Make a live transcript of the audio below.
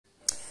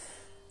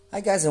Hi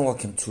guys, and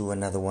welcome to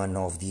another one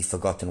of the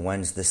forgotten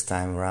ones. This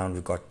time around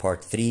we've got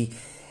part 3,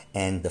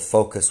 and the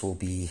focus will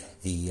be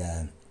the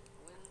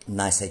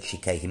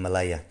NICEHCK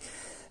Himalaya.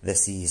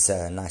 This is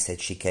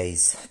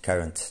NICEHCK's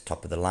current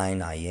top of the line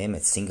IEM.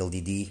 It's single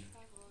DD,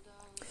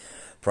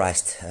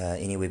 priced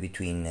anywhere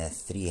between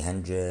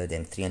 $300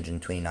 and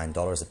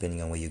 $329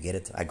 depending on where you get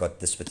it. I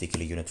got this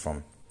particular unit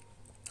from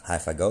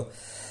HIFIGO,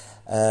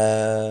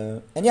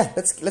 and yeah,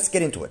 let's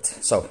get into it.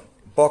 So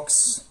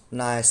box,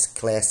 nice,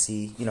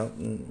 classy, you know,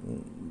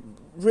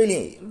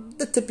 really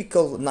the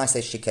typical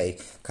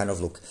NICEHCK kind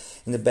of look.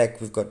 In the back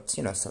we've got,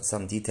 you know,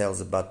 some details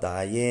about the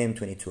IEM,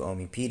 22 ohm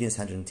impedance,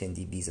 110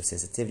 dBs of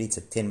sensitivity. It's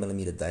a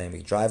 10mm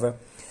dynamic driver.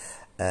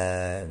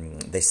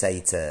 They say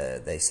it's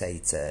a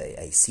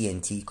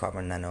CNT,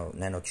 carbon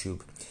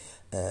nanotube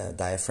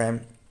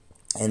diaphragm,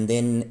 and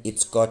then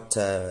it's got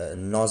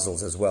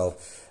nozzles as well.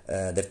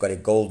 They've got a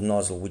gold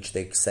nozzle, which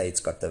they say it's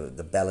got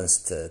the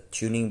balanced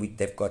tuning.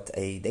 They've got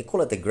they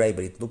call it a gray,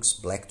 but it looks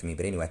black to me.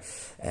 But anyway,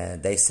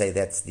 they say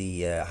that's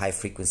the high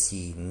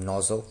frequency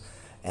nozzle,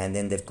 and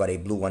then they've got a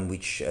blue one,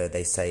 which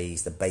they say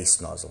is the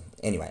base nozzle.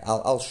 Anyway,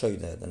 I'll show you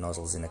the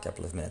nozzles in a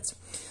couple of minutes.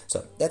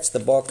 So that's the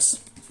box.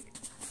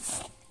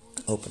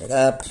 Open it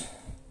up.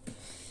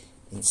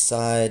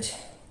 Inside,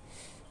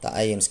 the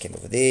IEMs came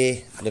over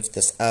there. Lift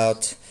this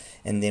out,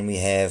 and then we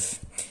have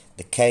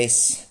the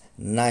case.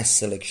 Nice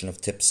selection of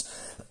tips.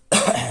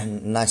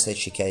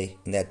 NICEHCK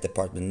in that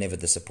department never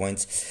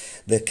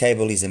disappoints. The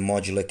cable is a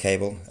modular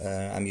cable.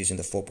 I'm using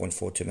the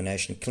 4.4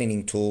 termination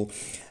cleaning tool.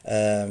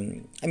 I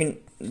mean,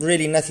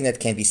 really nothing that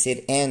can be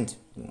said, and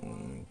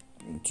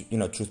you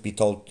know, truth be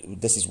told,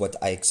 this is what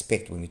I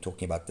expect when we're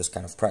talking about this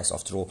kind of price.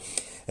 After all,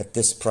 at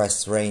this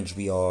price range,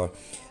 we are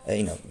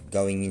you know,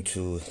 going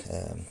into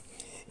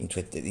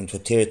a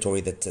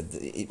territory that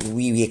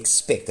we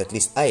expect, at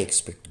least I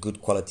expect,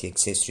 good quality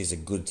accessories, a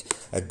good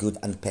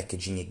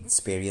unpackaging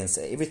experience.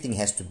 Everything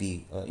has to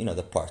be you know,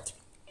 the part.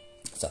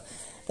 So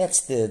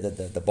that's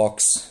the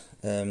box.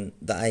 The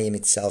IEM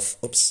itself,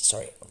 oops,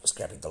 sorry, I was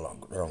grabbing the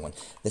wrong one.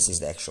 This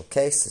is the actual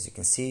case, as you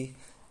can see.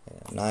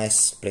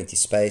 Nice, plenty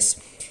space.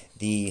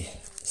 The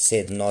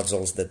said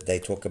nozzles that they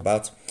talk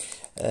about.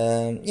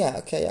 Yeah,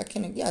 okay,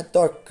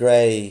 dark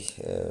gray,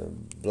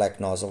 black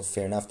nozzle,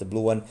 fair enough. The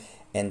blue one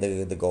and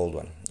the gold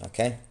one.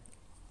 Okay,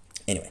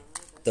 anyway,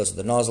 those are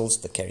the nozzles,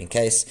 the carrying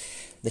case.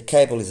 The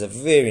cable is a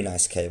very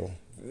nice cable,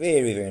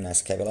 very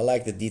nice cable. I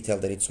like the detail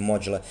that it's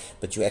modular,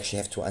 but you actually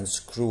have to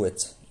unscrew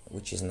it,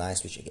 which is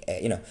nice, which,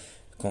 you know,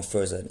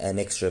 confers an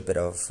extra bit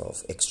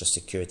of extra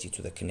security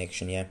to the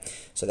connection here.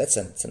 So it's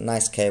a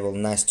nice cable,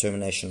 nice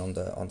termination on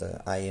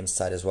the IEM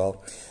side as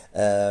well.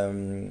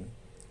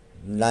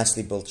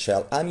 Nicely built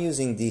shell. I'm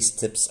using these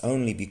tips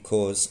only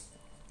because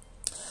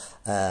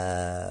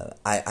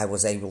I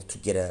was able to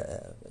get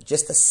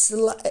just a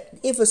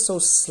ever so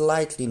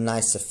slightly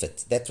nicer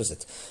fit. That was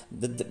it.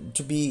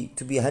 To be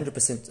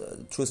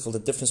 100% truthful, the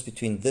difference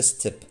between this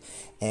tip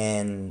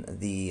and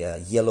the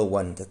yellow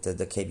one that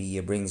the KB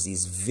ear brings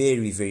is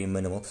very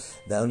minimal.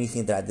 The only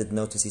thing that I did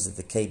notice is that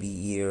the KB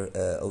ear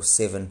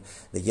 07,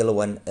 the yellow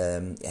one,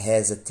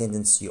 has a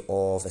tendency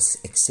of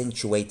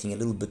accentuating a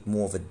little bit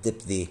more of a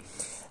dip there.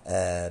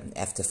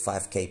 After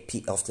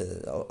 5k after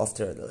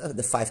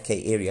the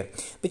 5k area,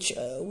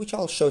 which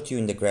I'll show to you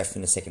in the graph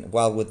in a second.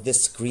 While with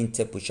this green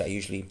tip, which I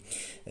usually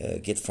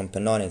get from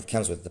PENON, it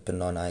comes with the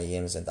PENON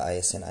IEMs and the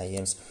ISN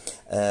IEMs,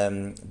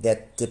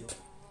 that dip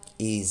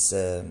is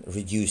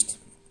reduced,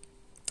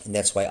 and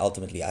that's why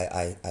ultimately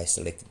I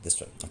selected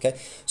this one. Okay,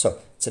 so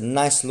it's a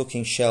nice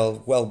looking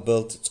shell, well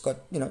built. It's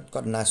got, you know,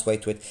 got a nice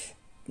weight to it.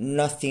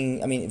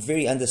 Nothing, I mean,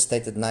 very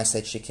understated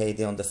NICEHCK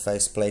there on the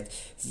faceplate.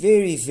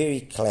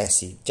 Very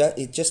classy.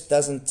 It just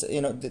doesn't,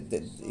 you know,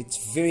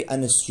 it's very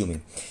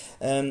unassuming.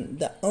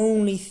 The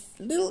only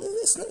little,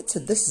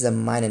 this is a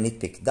minor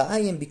nitpick. The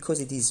IEM, because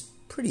it is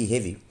pretty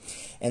heavy,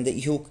 and the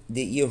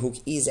ear hook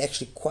is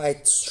actually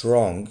quite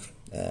strong.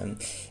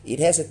 It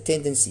has a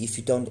tendency, if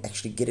you don't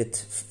actually get it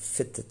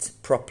fitted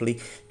properly,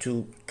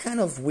 to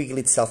kind of wiggle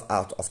itself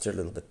out after a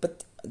little bit.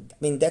 But I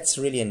mean, that's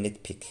really a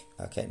nitpick.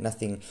 Okay,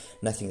 nothing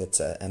that's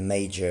a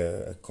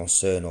major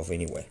concern of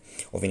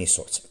any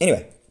sort.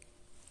 Anyway,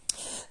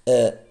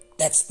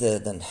 that's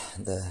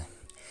the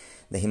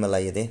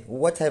Himalaya there.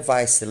 What have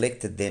I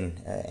selected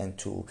then and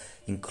to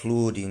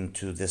include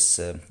into this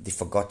the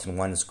forgotten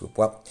ones group?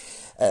 Well,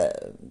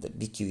 the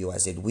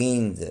BQUIZ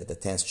Wind, the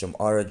Tanstrom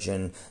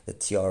Origin, the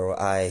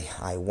TROI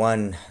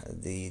I1,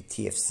 the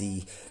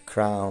TFZ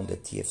Crown, the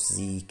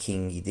TFZ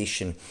King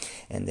Edition,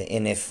 and the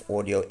NF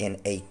Audio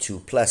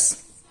NA2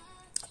 Plus.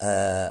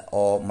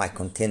 Or my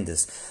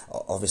contenders.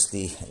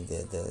 Obviously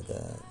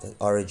the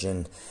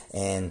Origin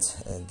and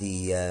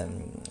the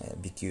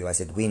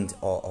BQUIZ Wind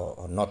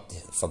are not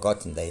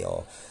forgotten. They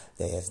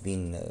have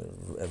been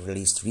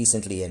released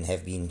recently and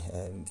have been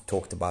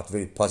talked about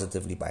very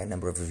positively by a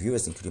number of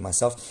reviewers, including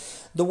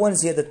myself. The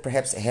ones here that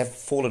perhaps have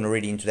fallen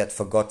already into that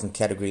forgotten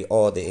category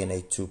are the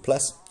NA2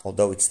 Plus,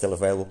 although it's still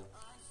available.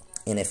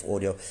 NF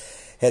Audio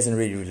hasn't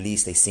really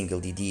released a single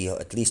DD, or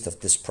at least of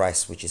this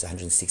price, which is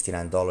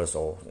 $169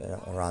 or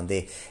around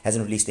there.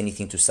 Hasn't released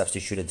anything to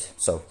substitute it.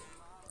 So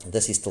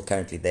this is still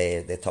currently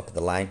their top of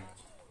the line.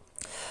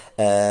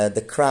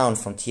 The Crown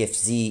from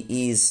TFZ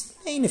is,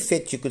 in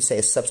effect, you could say,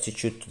 a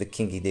substitute to the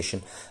King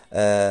Edition,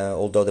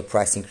 although the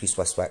price increase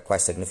was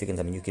quite significant.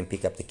 I mean, you can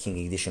pick up the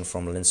King Edition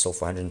from LITZ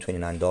for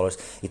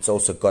 $129. It's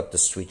also got the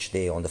switch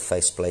there on the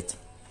faceplate,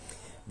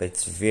 but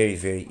it's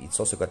it's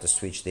also got the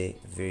switch there,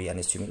 very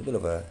unassuming, a bit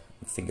of a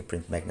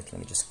fingerprint magnet. Let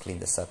me just clean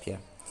this up here.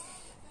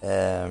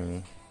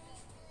 There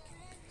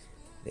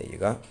you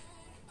go.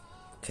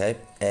 Okay,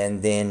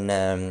 and then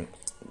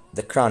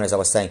the Crown, as I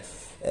was saying,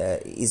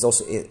 is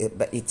also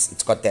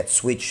it's got that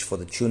switch for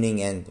the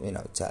tuning, and you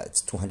know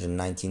it's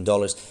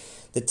 $219.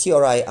 The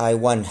TRI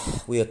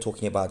i1, we are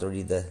talking about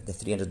already the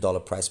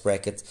 $300 price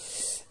bracket.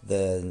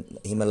 The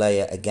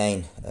Himalaya,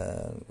 again,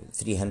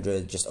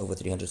 300, just over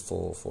 300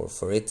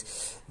 for it.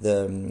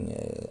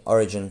 The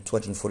Origin,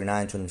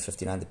 249,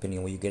 259, depending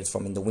on where you get it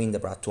from. In the Wind,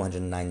 about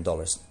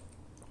 $209.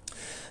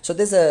 So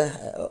there's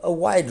a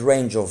wide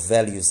range of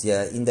values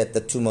here, in that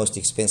the two most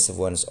expensive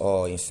ones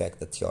are, in fact,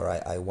 the TRI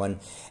i1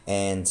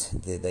 and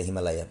the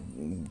Himalaya.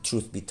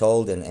 Truth be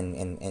told,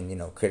 and you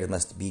know, credit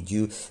must be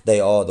due, they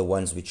are the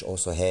ones which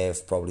also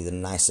have probably the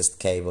nicest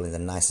cable and the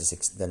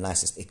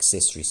nicest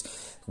accessories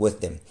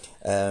with them.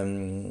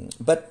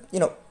 But you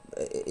know,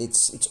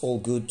 it's all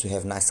good to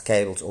have nice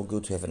cables, all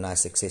good to have a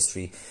nice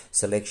accessory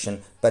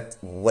selection, but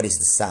what is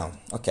the sound?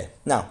 Okay,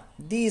 now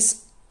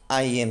these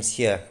IEMs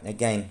here,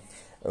 again,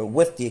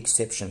 with the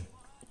exception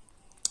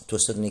to a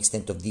certain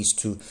extent of these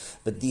two,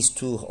 but these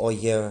two are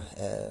here,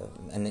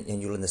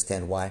 and you'll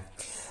understand why.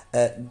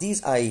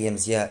 These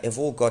IEMs here have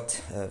all got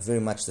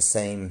very much the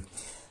same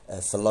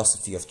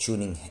philosophy of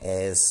tuning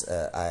as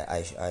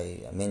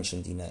I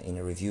mentioned in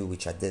a review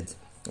which I did,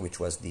 which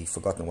was the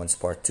Forgotten Ones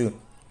Part 2,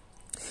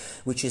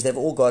 which is they've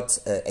all got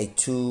a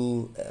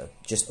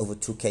just over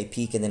 2K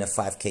peak and then a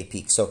 5K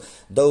peak. So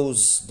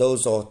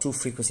those are two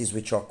frequencies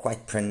which are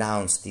quite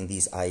pronounced in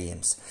these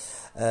IEMs.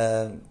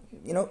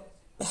 You know,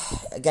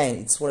 again,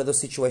 it's one of those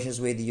situations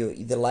where you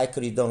either like it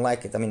or you don't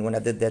like it. I mean, when I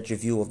did that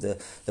review of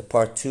the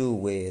Part 2,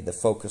 where the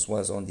focus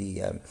was on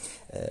the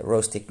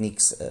Rose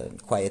Techniques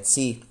Quiet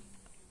C,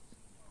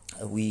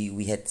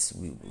 we had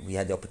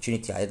the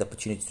opportunity, I had the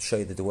opportunity to show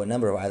you that there were a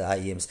number of other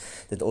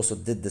IEMs that also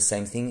did the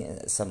same thing.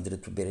 Some did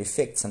it to better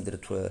effect, some did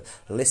it to a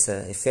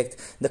lesser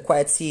effect. The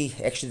Quiet C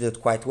actually did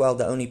it quite well.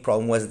 The only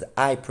problem was that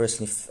I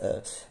personally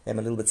am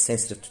a little bit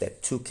sensitive to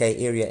that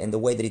 2K area, and the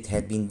way that it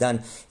had been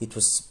done, it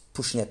was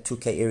pushing that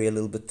 2K area a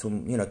little bit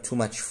too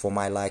much for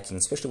my liking,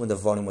 especially when the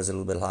volume was a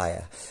little bit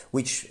higher,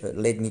 which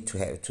led me to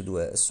have to do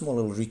a small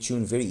little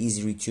retune, very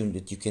easy retune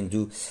that you can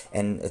do,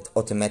 and it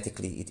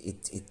automatically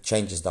it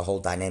changes the whole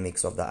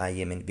dynamics of the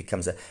IEM, and it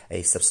becomes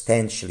a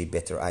substantially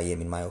better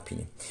IEM in my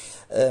opinion.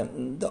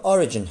 The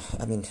Origin,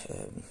 I mean,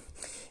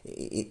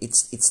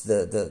 it's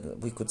the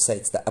we could say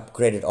it's the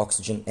upgraded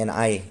Oxygen, and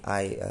I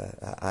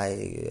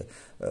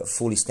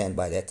fully stand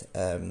by that.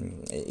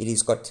 It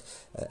has got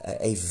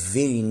a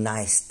very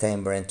nice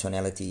timbre and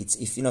tonality. It's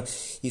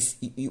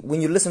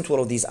when you listen to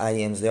all of these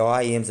IEMs, there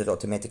are IEMs that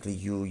automatically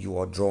you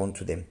are drawn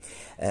to them.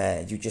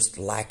 You just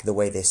like the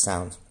way they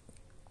sound,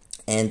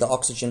 and the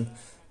Oxygen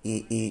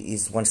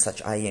is one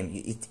such IEM.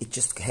 It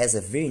just has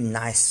a very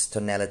nice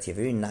tonality, a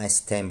very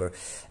nice timbre,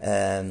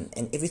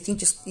 and everything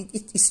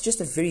it's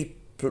just a very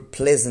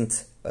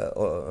pleasant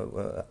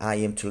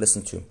IEM to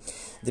listen to.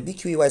 The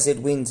BQEYZ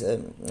Wind,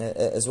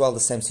 as well, the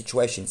same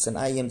situation. It's an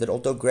IEM that,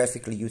 although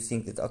graphically you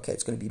think that, okay,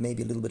 it's going to be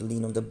maybe a little bit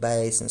lean on the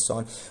bass and so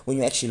on, when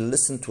you actually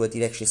listen to it,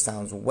 it actually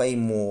sounds way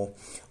more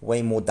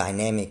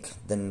dynamic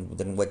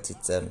than what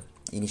it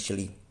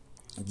initially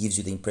gives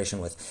you the impression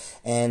with.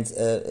 And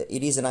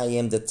it is an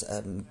IEM that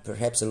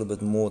perhaps a little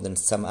bit more than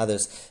some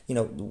others, you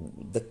know,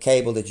 the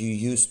cable that you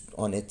use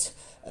on it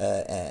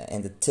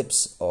and the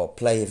tips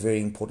play a very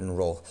important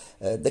role.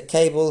 The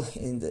cable,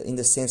 in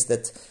the sense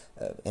that,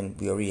 and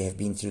we already have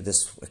been through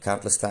this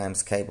countless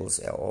times, cables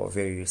are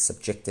very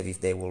subjective if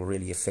they will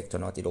really affect or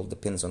not. It all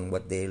depends on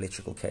what their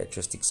electrical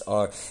characteristics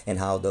are and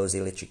how those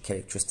electric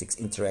characteristics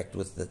interact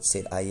with the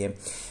said IEM.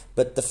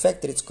 But the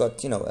fact that it's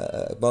got, you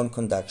know, bone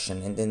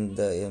conduction, and then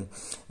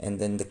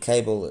the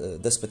cable,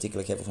 this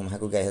particular cable from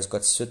Hakugai has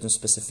got certain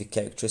specific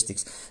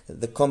characteristics.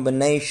 The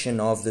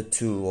combination of the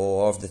two,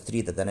 or of the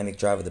three, the dynamic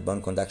driver, the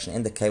bone conduction,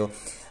 and the cable,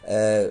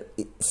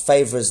 it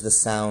favors the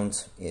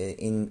sound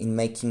in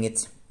making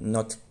it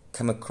not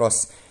come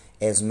across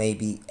as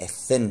maybe as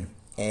thin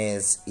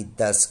as it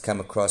does come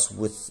across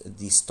with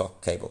the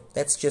stock cable.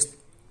 That's just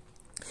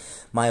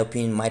my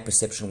opinion, my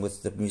perception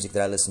with the music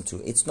that I listen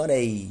to. It's not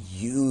a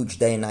huge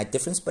day and night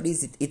difference, but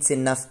it's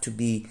enough to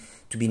be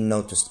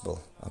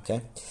noticeable.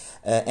 Okay,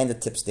 and the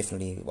tips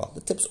definitely. Well,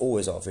 the tips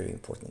always are very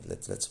important.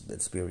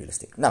 Let's be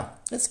realistic. Now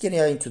let's get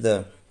into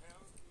the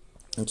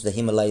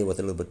Himalaya with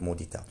a little bit more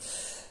detail.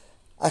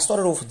 I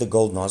started off with the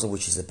gold nozzle,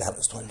 which is the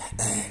balanced one,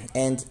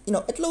 and you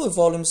know, at lower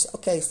volumes,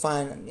 okay,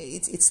 fine,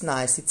 it's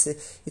nice.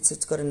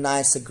 It's got a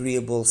nice,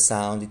 agreeable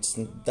sound. It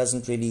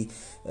doesn't really,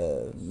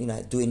 you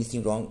know, do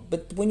anything wrong.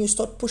 But when you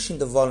start pushing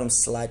the volume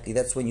slightly,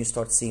 that's when you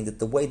start seeing that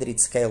the way that it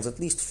scales, at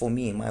least for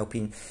me, in my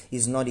opinion,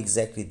 is not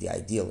exactly the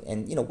ideal.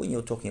 And you know, when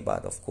you're talking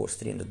about, of course,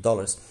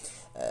 $300.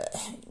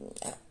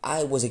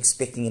 I was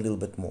expecting a little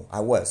bit more.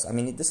 I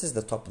mean, this is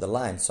the top of the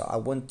line, so I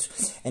want,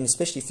 and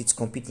especially if it's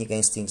competing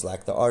against things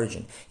like the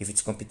Origin, if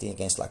it's competing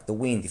against like the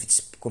Wind, if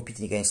it's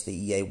competing against the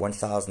EA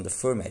 1000, the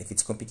Format, if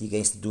it's competing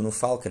against the Duno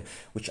Falcon,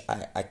 which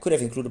I could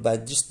have included, but I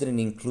just didn't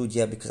include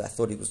here because I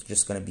thought it was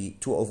just going to be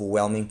too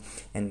overwhelming,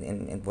 and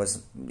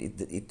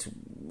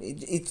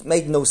it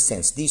made no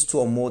sense. These two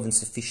are more than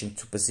sufficient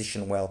to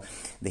position well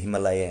the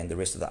Himalaya and the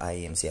rest of the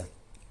IEMs here.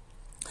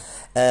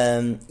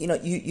 You know,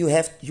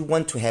 you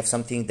want to have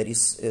something that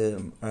is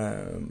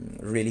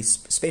really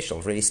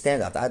special, really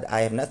stand out.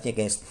 I have nothing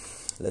against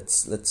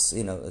let's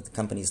you know, the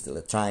companies that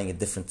are trying a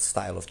different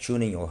style of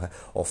tuning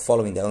or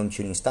following their own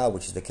tuning style,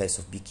 which is the case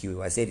of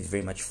BQYZ. It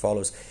very much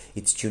follows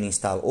its tuning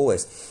style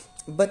always.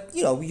 But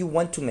you know, you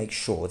want to make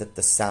sure that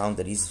the sound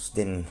that is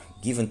then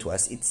given to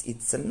us,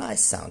 it's a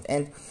nice sound.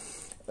 And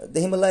the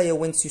Himalaya,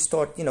 once you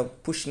start, you know,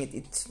 pushing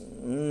it,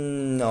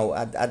 no,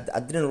 I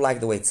didn't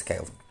like the way it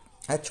scaled.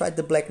 I tried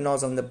the black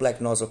nozzle, and the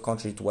black nozzle,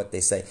 contrary to what they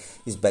say,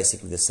 is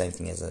basically the same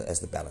thing as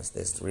the balance.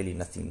 There's really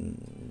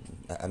nothing.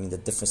 I mean, the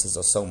differences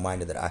are so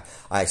minor that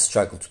I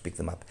struggled to pick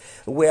them up.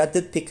 Where I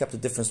did pick up the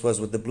difference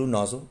was with the blue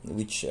nozzle,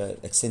 which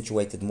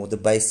accentuated more the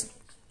bass,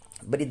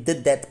 but it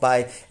did that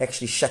by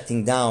actually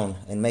shutting down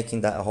and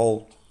making that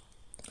whole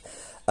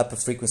upper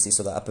frequency,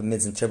 so the upper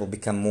mids and treble,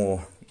 become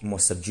more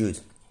subdued.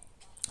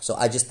 So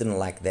I just didn't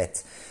like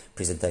that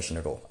presentation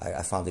at all.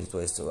 I found it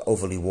was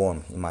overly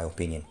warm, in my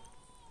opinion.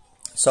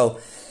 So,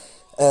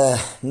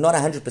 not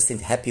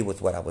 100% happy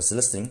with what I was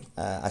listening.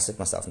 I said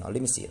to myself, now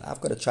let me see, I've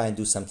got to try and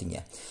do something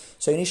here.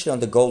 So initially on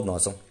the gold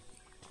nozzle,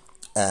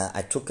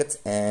 I took it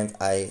and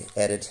I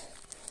added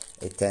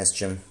a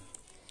tangstrum.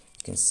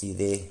 You can see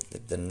there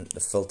that the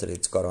filter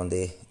it's got on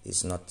there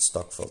is not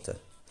stock filter.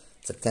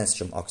 It's a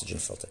tangstrum oxygen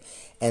filter.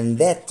 And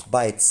that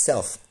by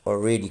itself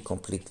already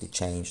completely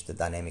changed the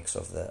dynamics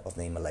of the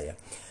Himalaya.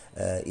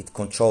 It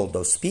controlled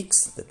those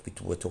peaks that we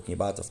were talking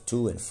about of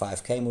 2 and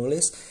 5K more or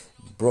less,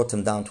 brought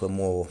them down to a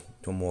more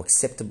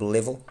acceptable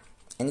level,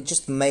 and it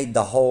just made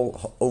the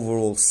whole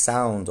overall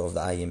sound of the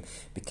IEM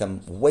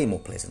become way more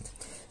pleasant.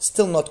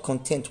 Still not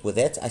content with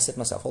that, I said to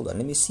myself, hold on,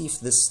 let me see if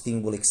this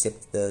thing will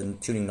accept the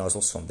tuning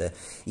nozzles from the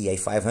EA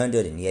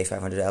 500 and EA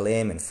 500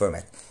 LM and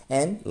Format.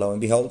 And lo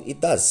and behold,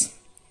 it does.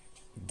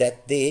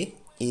 That there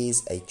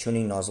is a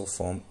tuning nozzle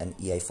from an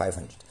EA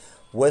 500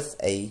 with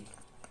a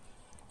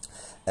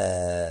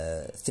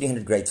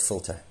 300 grade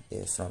filter,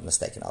 if I'm not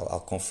mistaken. I'll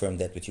confirm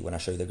that with you when I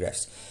show you the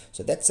graphs.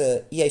 So that's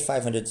a EA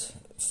 500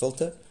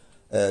 filter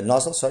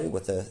nozzle, sorry,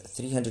 with a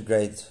 300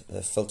 grade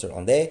filter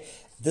on there.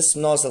 This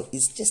nozzle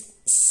is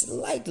just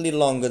slightly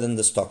longer than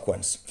the stock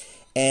ones,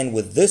 and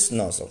with this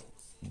nozzle,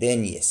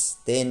 then yes,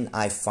 then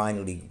I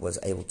finally was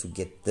able to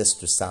get this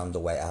to sound the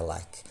way I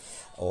like,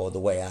 or the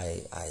way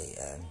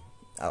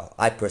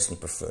I personally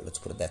prefer. Let's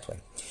put it that way.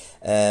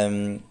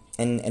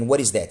 And what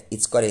is that?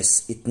 It's got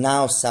it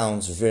now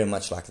sounds very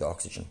much like the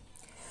Oxygen.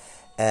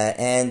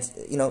 And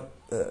you know,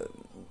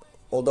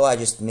 although I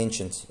just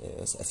mentioned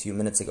a few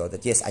minutes ago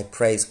that yes, I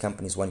praise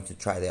companies wanting to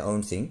try their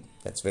own thing.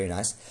 That's very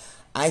nice.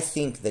 I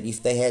think that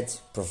if they had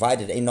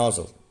provided a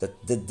nozzle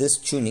that did this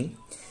tuning,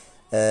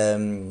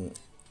 the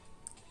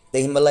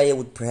Himalaya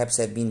would perhaps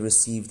have been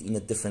received in a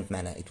different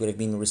manner. It would have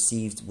been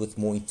received with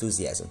more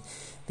enthusiasm.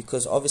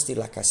 Because obviously,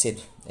 like I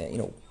said, you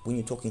know, when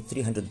you're talking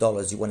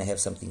 $300, you want to have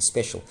something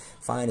special.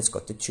 Fine, it's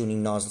got the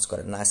tuning nozzle, it's got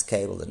a nice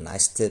cable, the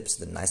nice tips,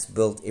 the nice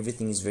build,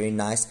 everything is very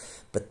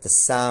nice, but the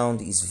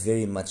sound is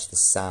very much the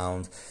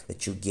sound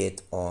that you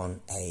get on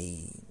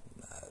a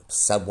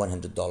sub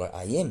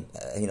 $100 IM.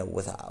 You know,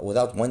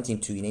 without wanting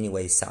to in any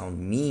way sound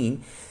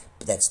mean,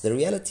 but that's the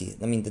reality.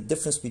 I mean, the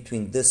difference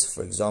between this,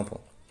 for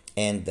example,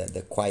 and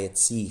the Quiet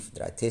C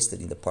that I tested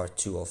in the part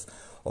 2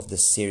 of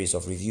this series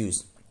of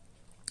reviews.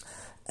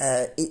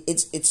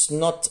 It's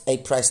not a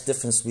price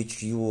difference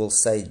which you will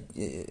say,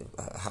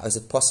 how is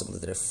it possible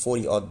that a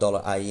 $40-odd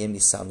IEM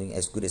is sounding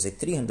as good as a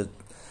 $300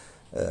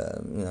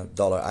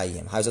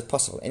 IEM? How is it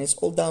possible? And it's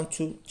all down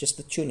to just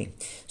the tuning.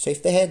 So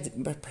if they had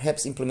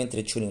perhaps implemented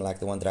a tuning like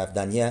the one that I've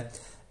done here,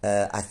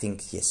 I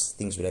think yes,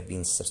 things would have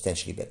been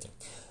substantially better.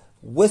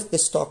 With the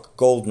stock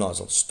gold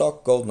nozzle,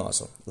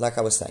 like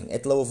I was saying,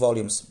 at lower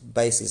volumes,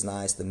 bass is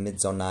nice, the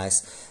mids are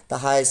nice, the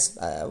highs,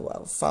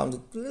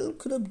 found it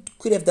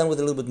could have done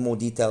with a little bit more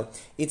detail.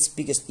 Its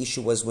biggest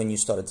issue was when you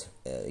started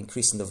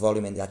increasing the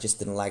volume, and I just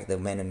didn't like the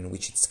manner in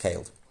which it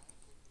scaled.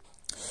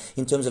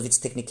 In terms of its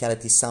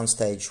technicality,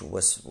 soundstage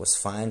was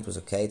fine. It was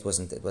okay. It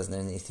wasn't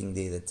anything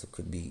there that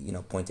could be, you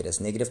know, pointed as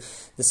negative.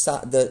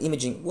 The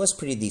imaging was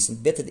pretty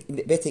decent,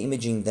 better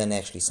imaging than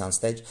actually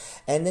soundstage.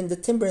 And then the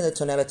timbre and the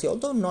tonality,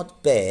 although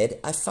not bad,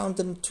 I found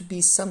them to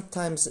be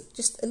sometimes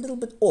just a little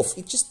bit off.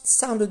 It just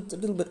sounded a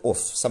little bit off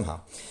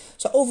somehow.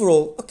 So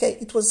overall, okay,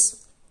 it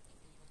was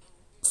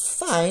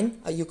fine,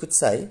 you could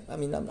say. I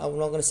mean, I'm not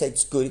going to say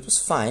it's good. It was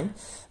fine,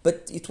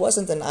 but it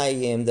wasn't an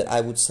IEM that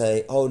I would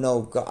say, oh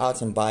no, go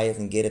out and buy it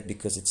and get it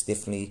because it's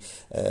definitely,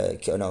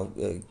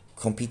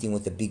 competing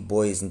with the big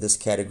boys in this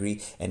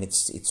category and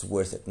it's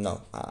worth it.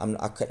 No,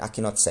 I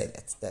cannot say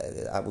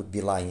that. I would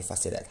be lying if I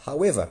said that.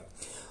 However,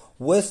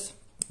 with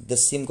the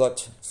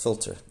SIMGOT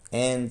filter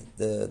and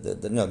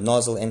the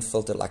nozzle and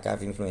filter like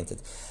I've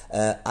implemented,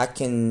 I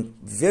can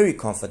very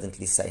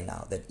confidently say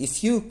now that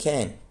if you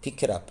can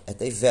pick it up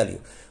at a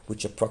value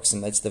which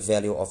approximates the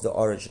value of the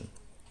origin,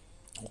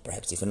 or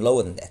perhaps even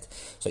lower than that,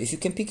 so if you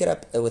can pick it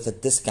up with a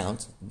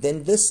discount,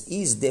 then this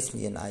is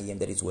definitely an IEM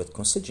that is worth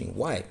considering.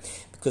 Why?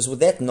 Because with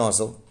that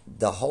nozzle,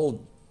 the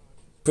whole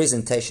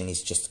presentation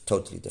is just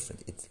totally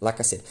different. Like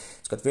I said,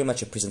 it's got very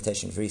much a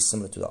presentation very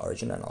similar to the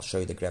origin, and I'll show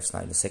you the graphs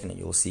now in a second and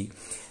you'll see.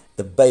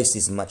 The bass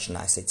is much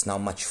nicer. It's now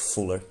much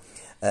fuller.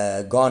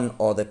 Gone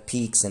are the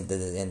peaks and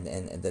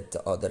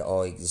that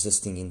are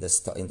existing in the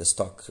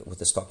stock with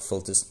the stock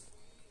filters,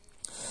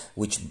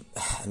 which,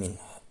 I mean,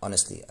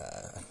 honestly,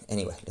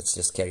 anyway, let's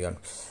just carry on.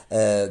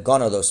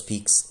 Gone are those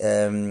peaks.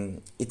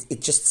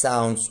 It just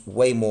sounds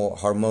way more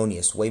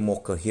harmonious, way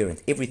more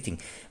coherent. Everything,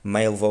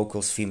 male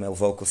vocals, female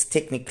vocals,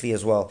 technically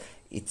as well,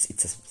 it's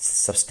a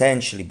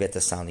substantially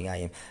better sounding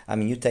IEM. I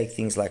mean, you take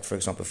things like, for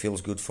example,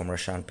 Feels Good from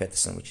Rashaan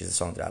Patterson, which is a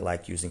song that I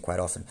like using quite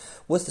often.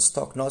 With the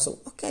stock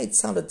nozzle, okay, it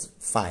sounded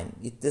fine.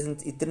 It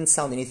didn't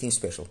sound anything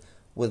special.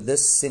 With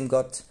this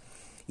SIMGOT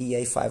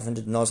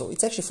EA500 nozzle,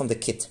 it's actually from the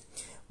kit.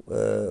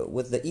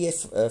 With the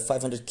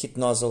EF500 kit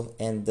nozzle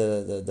and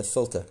the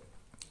filter,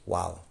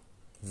 wow,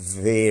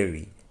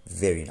 very,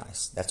 very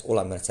nice. That's all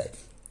I'm going to say.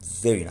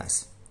 Very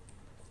nice.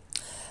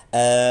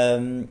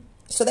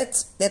 So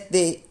that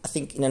there, I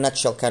think, in a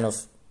nutshell, kind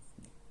of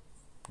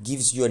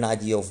gives you an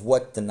idea of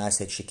what the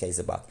NICEHCK is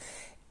about.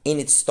 In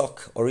its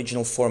stock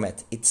original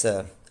format, it's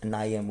an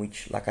IEM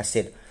which, like I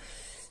said,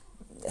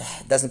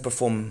 doesn't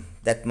perform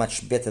that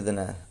much better than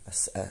a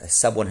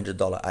sub $100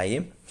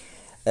 IEM.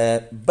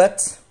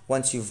 But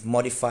once you've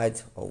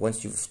modified, or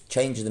once you've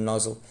changed the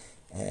nozzle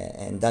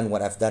and done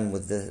what I've done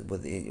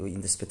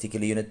in this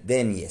particular unit,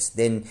 then yes,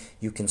 then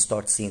you can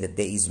start seeing that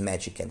there is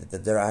magic and that the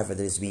driver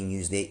that is being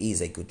used there is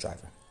a good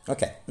driver.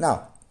 Okay,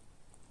 now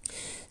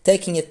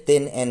taking it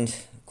then and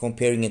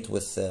comparing it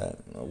with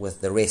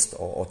the rest,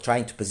 or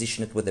trying to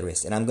position it with the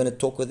rest, and I'm going to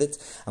talk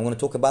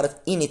about it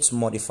in its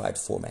modified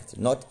format,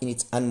 not in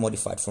its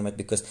unmodified format,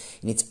 because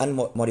in its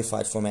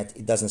unmodified format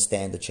it doesn't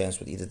stand a chance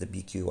with either the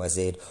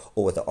BQYZ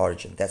or with the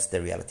origin. That's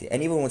the reality.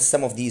 And even with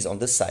some of these on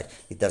this side,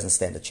 it doesn't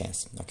stand a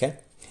chance. Okay,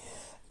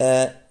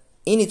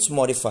 in its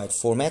modified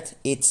format,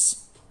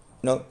 it's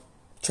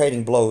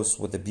trading blows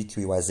with the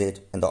BQYZ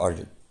and the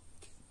origin.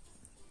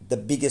 The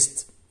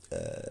biggest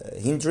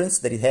hindrance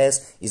that it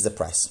has is the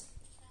price.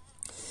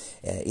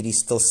 It is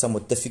still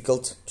somewhat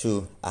difficult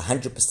to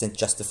 100%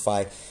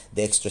 justify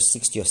the extra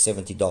 $60 or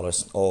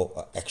 $70,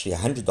 or actually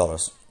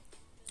 $100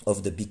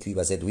 of the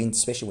BQYZ wind,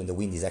 especially when the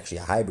wind is actually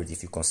a hybrid,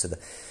 if you consider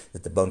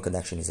that the bone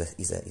conduction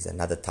is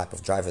another type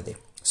of driver there.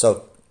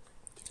 So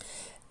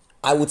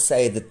I would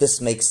say that this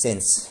makes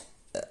sense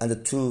under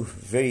two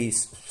very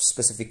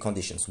specific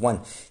conditions. One,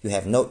 you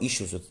have no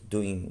issues with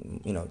doing,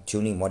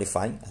 tuning,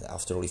 modifying.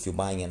 After all, if you're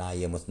buying an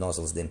IEM with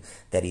nozzles, then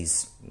that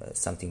is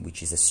something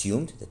which is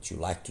assumed that you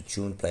like to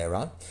tune, play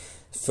around.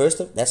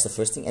 That's the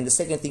first thing. And the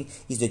second thing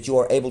is that you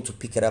are able to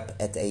pick it up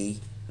at a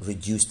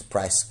reduced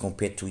price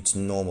compared to its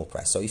normal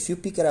price. So if you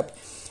pick it up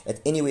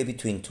at anywhere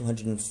between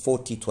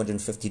 $240,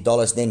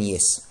 $250, then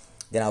yes,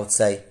 then I would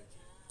say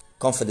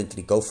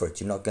confidently go for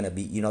it. You're not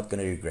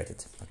gonna regret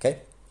it. Okay.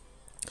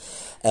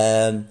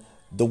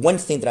 The one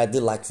thing that I do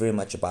like very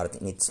much about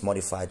it in its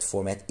modified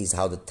format is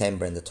how the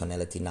timbre and the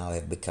tonality now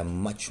have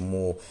become much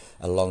more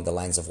along the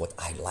lines of what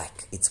I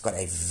like. It's got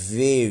a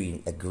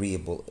very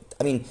agreeable,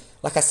 I mean,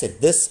 like I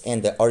said, this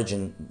and the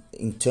origin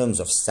in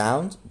terms of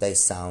sound, they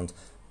sound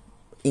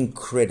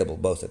incredible,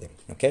 both of them.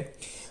 Okay,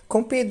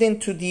 compare them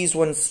to these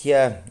ones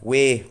here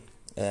where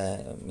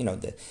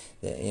the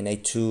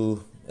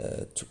NA2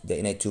 the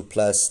NA2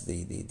 Plus,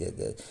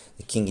 the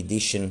King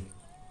Edition,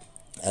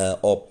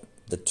 or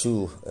the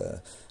two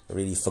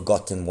really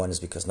forgotten ones,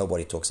 because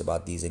nobody talks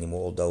about these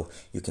anymore, although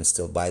you can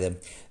still buy them.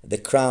 The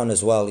Crown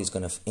as well is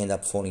going to end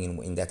up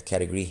falling in that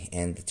category,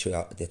 and the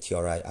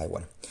TRI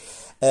i1.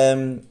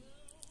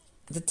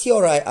 The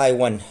TRI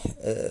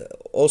i1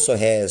 also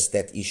has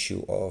that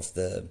issue of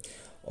the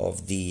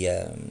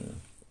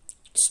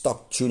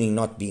stock tuning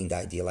not being the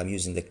ideal. I'm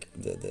using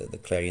the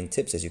Clarion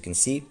tips, as you can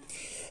see.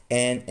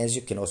 And as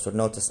you can also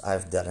notice,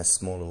 I've done a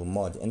small little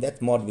mod, and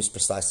that mod was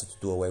precisely to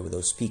do away with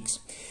those peaks.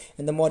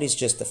 And the mod is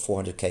just a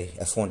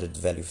 400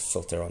 value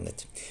filter on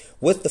it.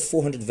 With the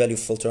 400 value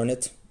filter on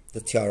it,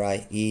 the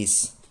TRI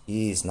is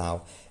is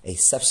now a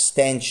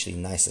substantially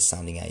nicer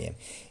sounding IM.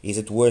 Is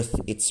it worth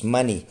its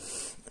money?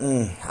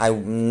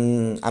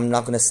 I'm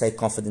not going to say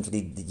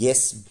confidently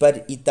yes,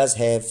 but it does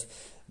have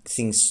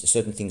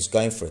certain things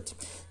going for it.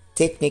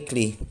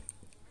 Technically,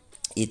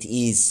 it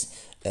is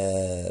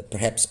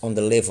perhaps on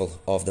the level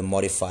of the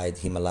modified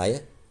Himalaya,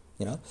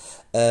 you know,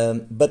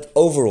 but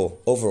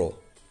overall,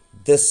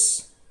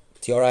 this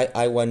TRI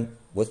i1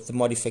 with the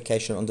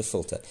modification on the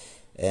filter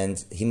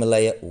and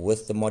Himalaya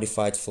with the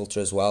modified filter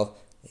as well,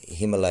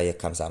 Himalaya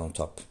comes out on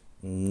top,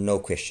 no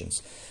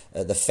questions.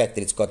 The fact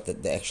that it's got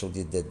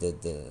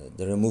the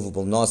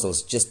removable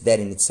nozzles, just that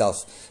in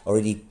itself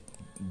already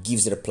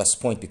gives it a plus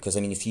point, because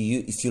I mean, if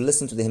you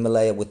listen to the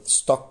Himalaya with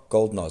stock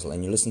gold nozzle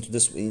and you listen to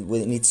this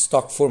in its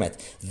stock format,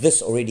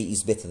 this already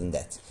is better than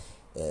that.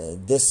 I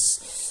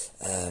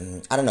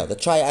don't know, the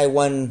Tri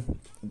i1,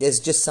 there's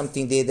just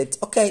something there that,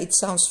 okay, it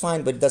sounds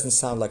fine, but it doesn't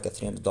sound like a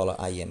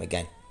 $300 IM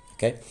again.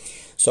 Okay,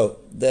 so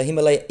the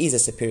Himalaya is a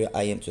superior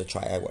IM to the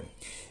Tri i1.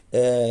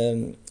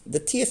 The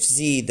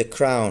TFZ, the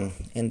Crown,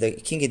 and the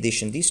King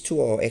Edition, these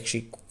two are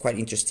actually quite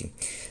interesting.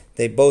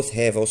 They both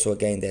have also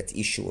again that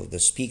issue of the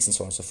speaks and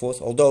so on and so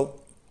forth, although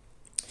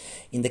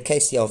in the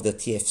case here of the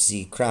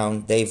TFZ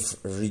Crown, they've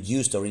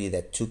reduced already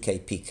that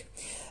 2K peak,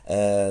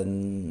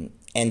 and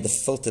the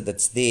filter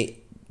that's there,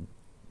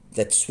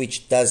 that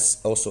switch does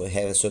also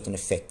have a certain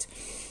effect,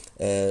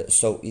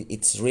 so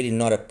it's really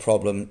not a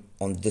problem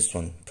on this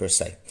one per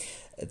se.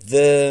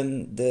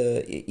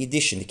 The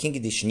edition, the King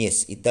Edition,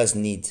 yes, it does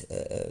need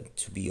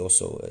to be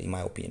also, in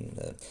my opinion,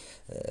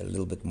 a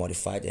little bit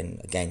modified, and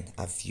again,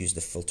 I've used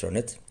the filter on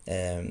it,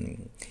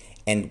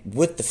 and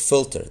with the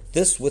filter,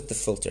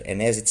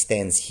 and as it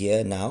stands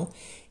here now,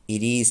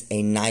 it is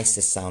a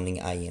nicer sounding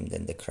IM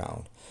than the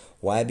Crown.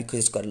 Why? Because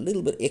it's got a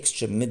little bit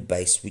extra mid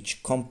bass,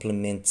 which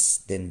complements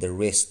then the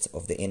rest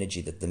of the energy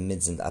that the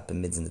mids and the upper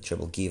mids and the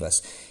treble give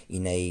us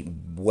in a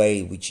way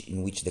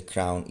in which the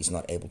Crown is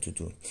not able to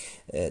do.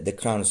 The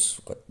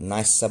Crown's got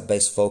nice sub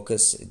bass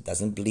focus. It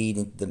doesn't bleed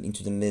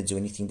into the mids or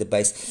anything, the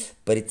bass,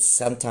 but it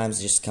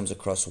sometimes just comes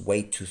across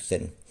way too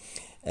thin.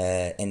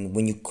 And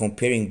when you're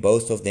comparing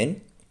both of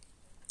them,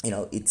 you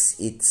know,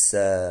 it's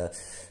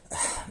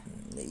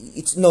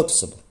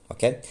noticeable.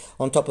 Okay.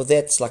 On top of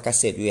that, like I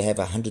said, we have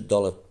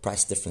 $100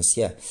 price difference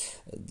here.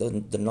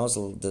 The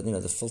nozzle,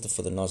 the filter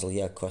for the nozzle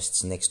here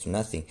costs next to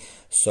nothing.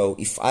 So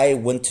if I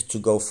wanted to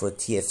go for a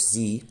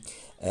TFZ,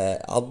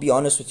 I'll be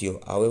honest with you.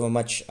 However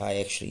much I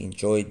actually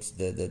enjoyed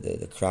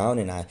the Crown,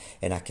 and I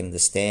can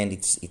understand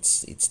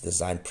its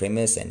design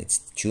premise and its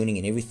tuning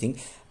and everything,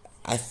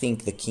 I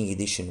think the King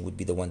Edition would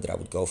be the one that I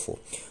would go for.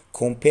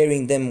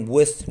 Comparing them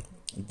with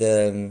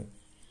the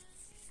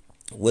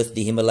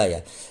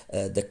Himalaya,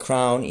 the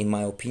Crown, in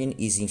my opinion,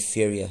 is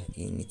inferior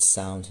in its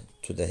sound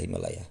to the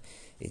Himalaya.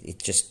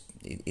 It just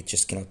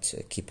cannot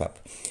keep up.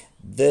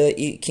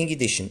 The King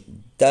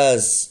Edition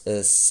does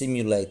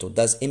simulate or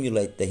does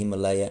emulate the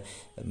Himalaya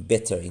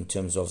better in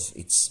terms of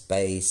its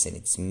bass and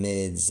its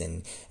mids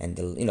and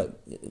the, you know,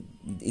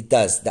 it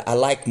does. I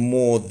like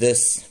more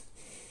this,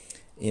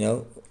 you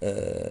know,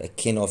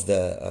 akin of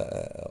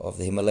the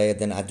Himalaya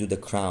than I do the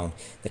Crown.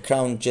 The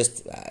Crown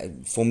just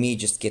for me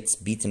just gets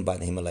beaten by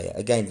the Himalaya.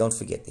 Again, don't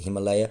forget the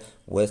Himalaya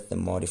with the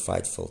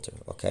modified filter.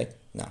 Okay,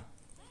 now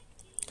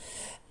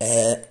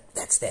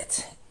that's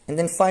that. And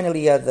then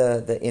finally,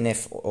 the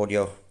NF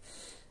audio,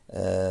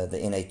 the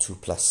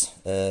NA2 Plus.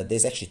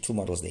 There's actually two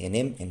models, the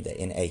NM and the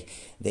NA.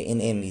 The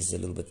NM is a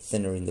little bit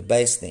thinner in the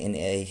bass, the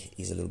NA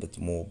is a little bit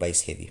more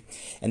bass heavy,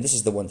 and this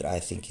is the one that I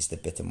think is the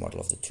better model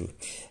of the two.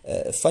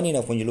 Funny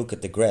enough, when you look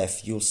at the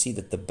graph, you'll see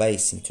that the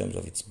bass, in terms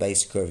of its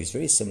bass curve, is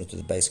very similar to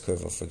the bass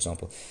curve of, for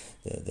example,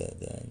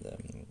 the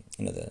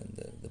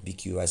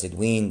BQ IZ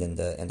Wind and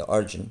the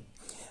Origin.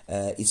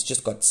 It's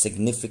just got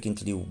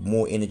significantly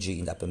more energy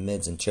in the upper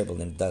mids and treble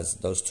than it does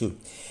those two,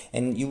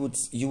 and you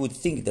would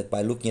think that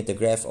by looking at the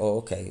graph, oh,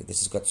 okay, this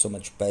has got so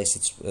much bass,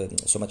 it's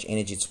so much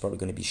energy, it's probably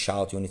going to be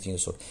shouty or anything of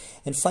the sort.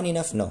 And funny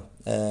enough, no.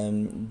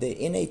 The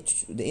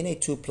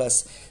NA2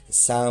 Plus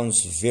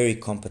sounds very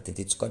competent.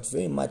 It's got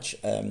very much,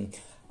 I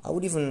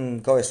would even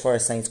go as far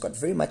as saying it's got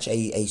very much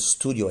a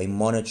studio, a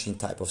monitoring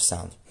type of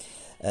sound.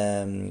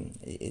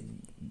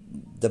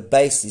 The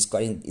bass is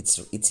got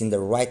it's in the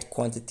right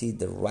quantity,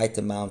 the right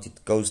amount.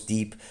 It goes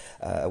deep.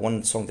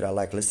 One song that I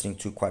like listening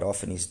to quite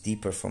often is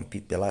Deeper from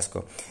Pete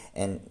Velasco,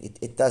 and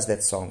it does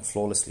that song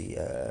flawlessly.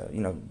 You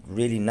know,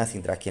 really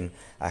nothing that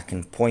I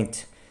can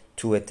point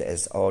to it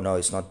as, oh no,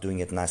 it's not doing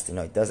it nicely.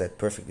 No, it does that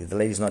perfectly. The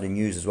Lady's Not in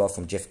Use as well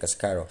from Jeff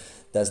Cascaro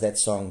does that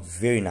song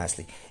very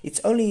nicely. It's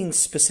only in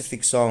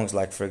specific songs,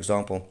 like for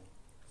example,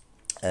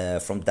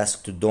 From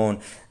Dusk to Dawn,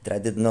 that I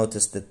did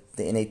notice that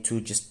the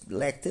NA2 just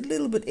lacked a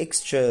little bit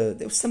extra.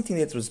 There was something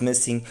that was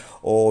missing.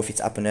 Or if it's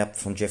Up and Up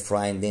from Jeff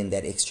Ryan, then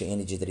that extra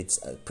energy that it's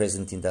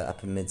present in the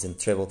upper mids and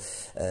treble,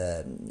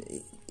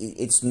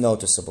 it's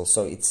noticeable.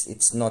 So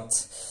it's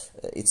not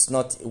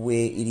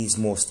where it is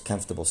most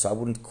comfortable. So I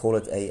wouldn't call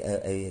it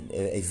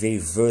a very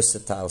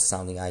versatile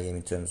sounding IM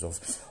in terms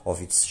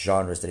of its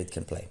genres that it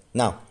can play.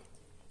 Now,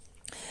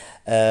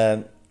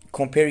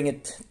 comparing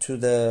it to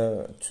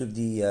the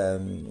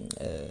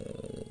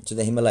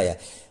Himalaya,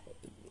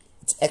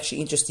 it's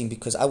actually interesting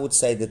because I would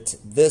say that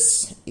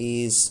this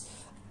is,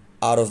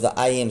 out of the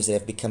IMs that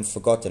have become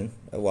forgotten,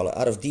 well,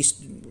 out of these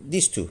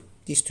two,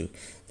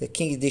 the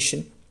King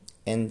Edition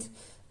and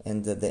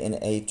the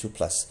NA2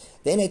 Plus.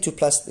 The NA2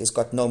 Plus has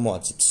got no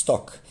mods, it's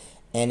stock,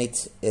 and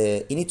it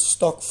in its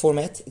stock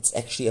format, it's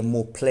actually a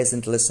more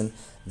pleasant listen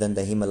than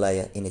the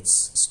Himalaya in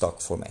its stock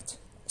format.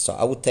 So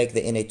I would take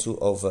the NA2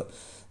 over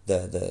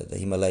the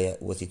Himalaya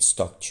with its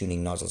stock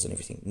tuning nozzles and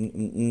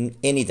everything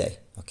any day.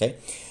 Okay,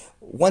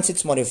 once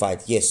it's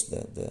modified, yes,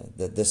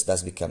 this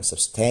does become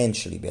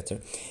substantially better,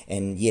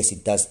 and yes,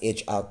 it does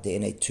edge out the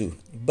NA2.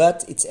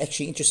 But it's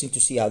actually interesting to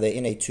see how the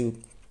NA2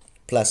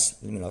 Plus,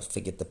 let me not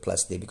forget the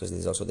plus there because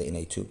there's also the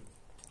NA2.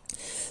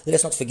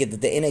 Let's not forget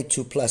that the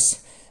NA2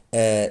 Plus,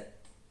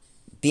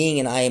 being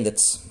an IM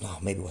that's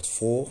maybe what,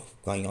 4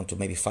 going on to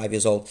maybe 5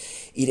 years old,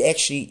 it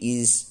actually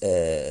is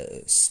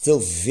still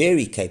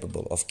very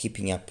capable of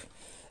keeping up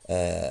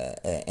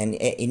and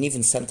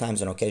even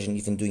sometimes on occasion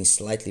even doing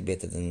slightly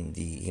better than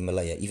the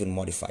Himalaya, even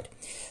modified.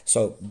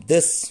 So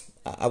this,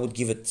 I would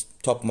give it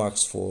top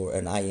marks for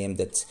an IM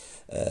that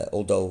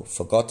although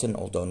forgotten,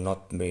 although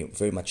not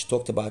very much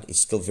talked about, is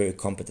still very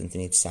competent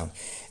in its sound.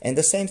 And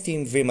the same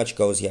thing very much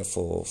goes here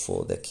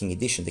for the King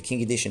Edition. The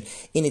King Edition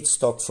in its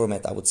stock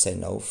format, I would say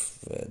no,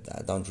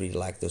 I don't really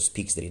like those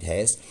peaks that it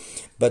has.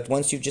 But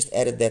once you've just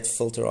added that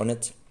filter on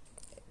it,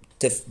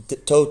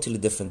 totally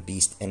different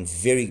beast and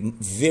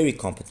very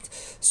competent.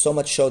 So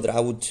much so that I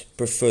would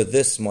prefer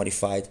this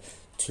modified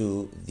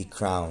to the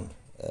Crown,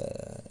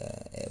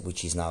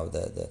 which is now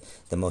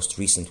the most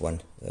recent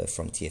one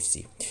from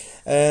TFC.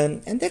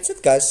 And that's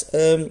it, guys.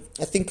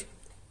 I think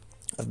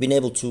I've been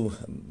able to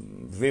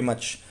very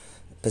much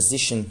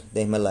position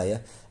the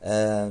Himalaya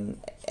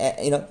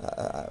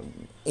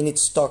in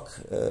its stock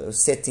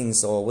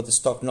settings or with the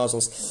stock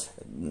nozzles.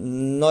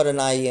 Not an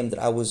IEM that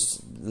I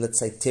was, let's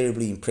say,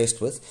 terribly impressed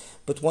with,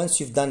 but once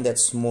you've done that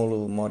small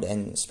little mod,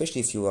 and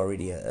especially if you're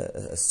already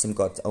a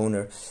SimGot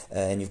owner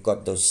and you've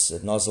got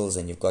those nozzles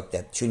and you've got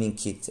that tuning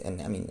kit,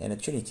 and I mean, and a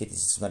tuning kit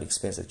is not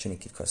expensive. A tuning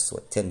kit costs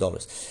what,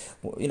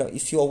 $10. You know,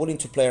 if you are willing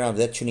to play around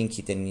with that tuning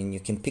kit and you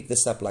can pick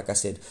this up, like I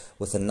said,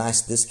 with a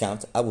nice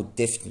discount, I would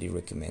definitely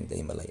recommend the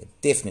Himalaya.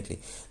 Definitely,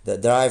 the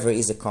driver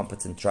is a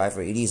competent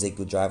driver. It is a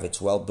good driver.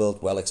 It's well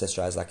built, well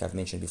accessorized, like I've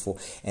mentioned before,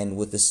 and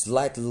with this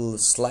slight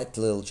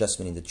little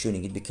adjustment in the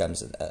tuning, it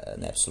becomes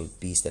an absolute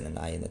beast and an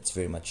iron that's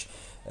very much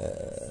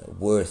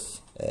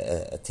worth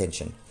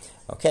attention.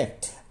 Okay,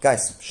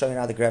 guys, show you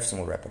now the graphs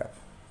and we'll wrap it up.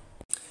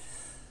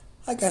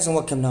 Hi guys, and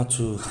welcome now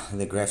to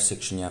the graph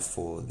section here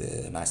for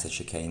the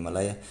NICEHCK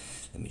Himalaya.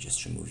 Let me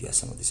just remove here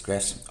some of these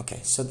graphs. Okay,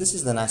 so this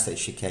is the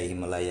NICEHCK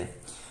Himalaya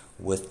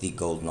with the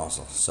gold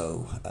nozzle.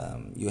 So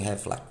you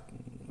have like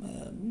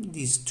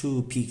these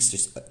two peaks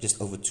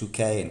just over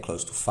 2K and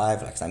close to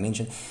 5, like I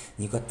mentioned. And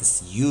you've got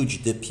this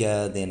huge dip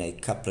here, then a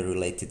couple of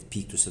related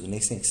peak to some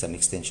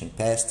extension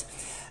past.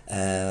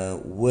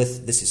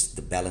 With this is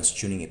the balanced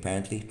tuning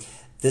apparently.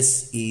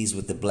 This is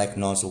with the black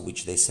nozzle,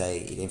 which they say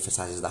it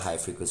emphasizes the high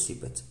frequency,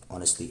 but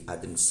honestly I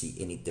didn't see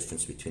any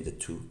difference between the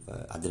two.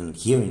 I didn't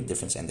hear any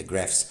difference, and the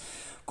graphs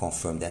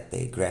confirm that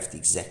they graphed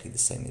exactly the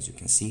same, as you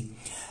can see.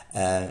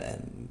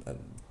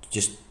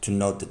 Just to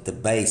note that the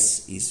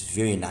bass is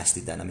very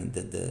nicely done. I mean,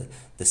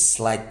 the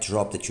slight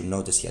drop that you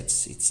notice here,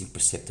 it's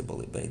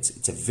imperceptible, but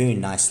it's a very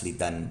nicely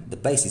done. The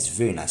bass is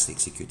very nicely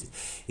executed.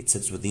 It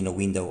sits within a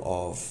window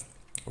of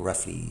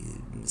roughly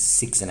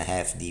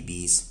 6.5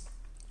 dBs.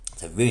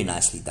 It's a very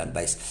nicely done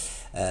bass.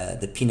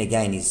 The pin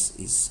again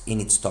is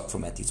in its stock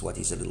format is what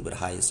is a little bit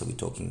higher, so we're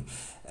talking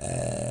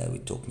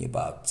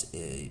about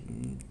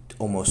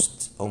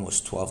almost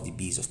 12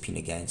 dBs of pin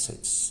again. So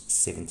it's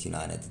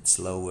 79 at its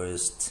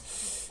lowest.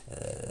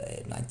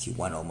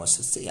 91 almost.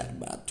 It's, yeah,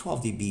 about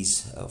 12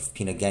 dBs of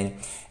pin again,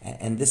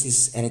 and this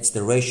is, and it's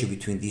the ratio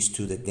between these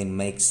two that then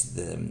makes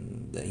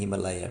the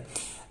Himalaya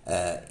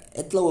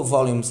at lower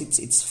volumes.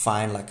 It's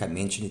fine, like I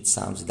mentioned. It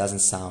doesn't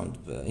sound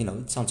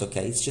it sounds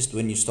okay. It's just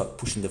when you start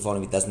pushing the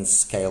volume, it doesn't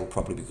scale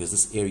properly because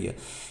this area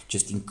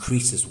just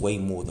increases way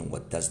more than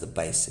what does the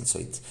bass, and so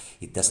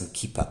it doesn't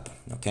keep up.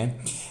 Okay,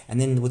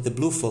 and then with the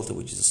blue filter,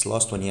 which is this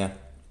last one here,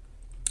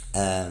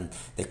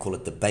 they call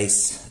it the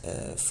bass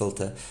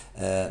filter.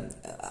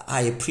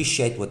 I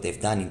appreciate what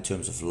they've done in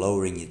terms of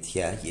lowering it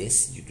here.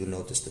 Yes, you do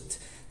notice that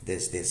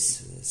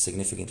there's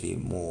significantly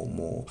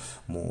more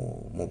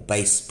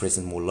bass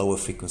present, more lower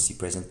frequency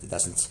present.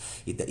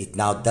 It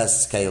now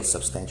does scale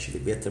substantially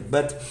better,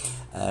 but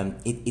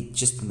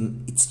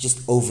it's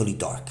just overly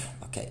dark.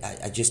 Okay,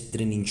 I just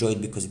didn't enjoy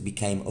it because it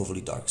became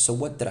overly dark. So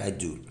what did I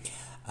do?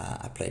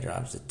 I played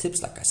around with the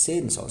tips, like I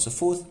said, and so on and so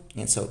forth.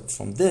 And so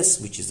from this,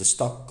 which is the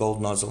stock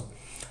gold nozzle,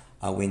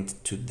 I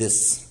went to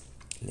this.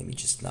 Let me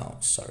just now,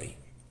 sorry,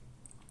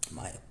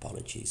 my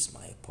apologies.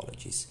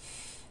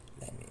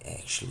 Let me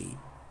actually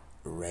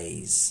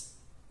raise,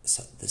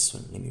 so this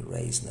one, let me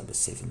raise number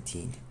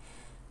 17.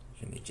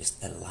 Let me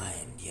just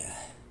align here.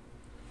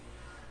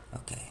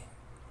 Okay,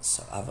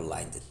 so I've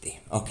aligned it there.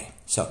 Okay,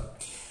 so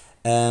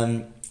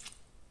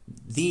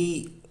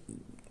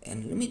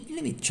And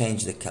let me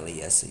change the color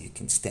here so you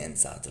can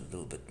stand out a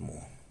little bit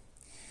more.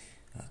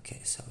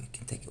 Okay, so we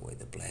can take away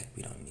the black,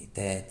 we don't need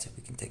that.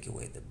 We can take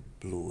away the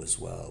blue as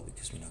well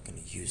because we're not going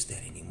to use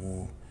that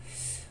anymore.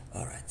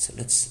 All right, so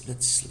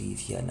let's leave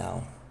here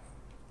now.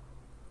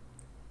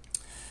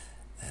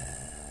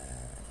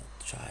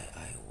 Try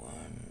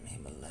I1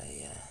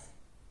 Himalaya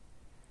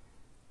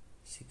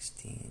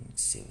 16,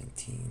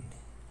 17.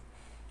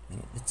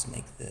 Let's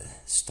make the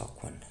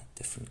stock one a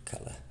different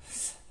color.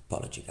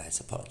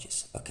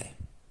 Apologies. Okay,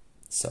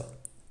 so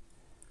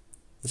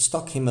the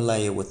stock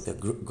Himalaya with the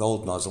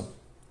gold nozzle,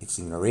 it's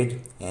in the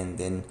red, and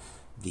then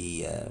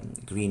the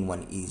green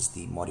one is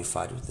the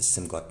modified with the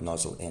SIMGOT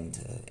nozzle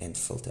and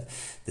filter.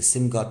 The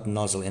SIMGOT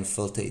nozzle and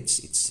filter,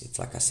 it's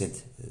like I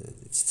said,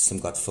 it's the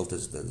SIMGOT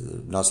filters,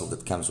 the nozzle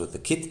that comes with the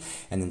kit,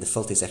 and then the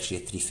filter is actually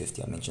a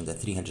 350. I mentioned the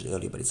 300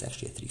 earlier, but it's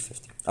actually a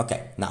 350.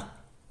 Okay, now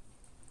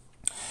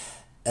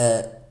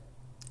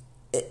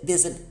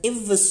there's an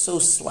ever so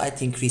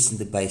slight increase in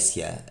the bass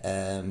here,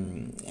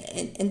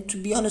 and to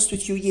be honest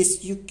with you,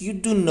 yes, you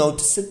do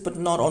notice it, but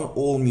not on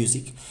all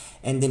music.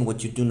 And then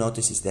what you do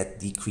notice is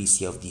that decrease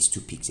here of these two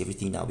peaks.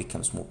 Everything now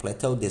becomes more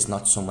plateaued. There's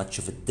not so much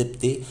of a dip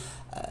there.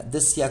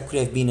 This here could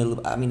have been a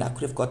little, I mean, I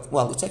could have got,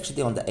 well, it's actually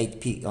there on the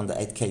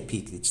 8K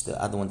peak. It's the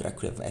other one that I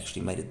could have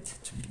actually made it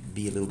to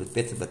be a little bit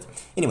better. But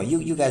anyway,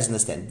 you guys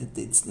understand.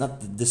 It's not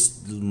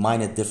this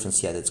minor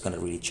difference here that's going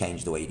to really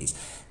change the way it is.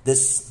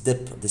 This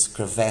dip, this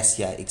crevasse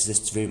here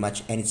exists very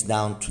much, and it's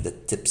down to the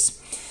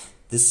tips.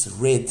 This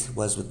red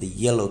was with the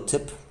yellow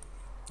tip,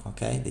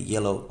 okay, the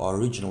yellow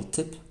original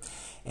tip.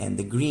 And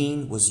the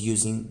green was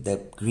using the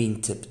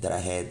green tip that I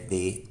had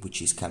there,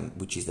 which is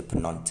the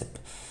PENON tip.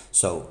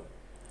 So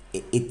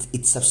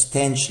it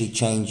substantially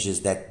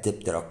changes that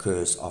dip that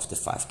occurs after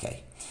 5K.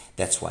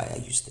 That's why I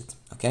used it,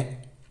 okay?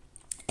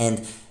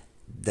 And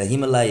the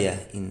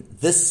Himalaya in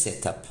this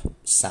setup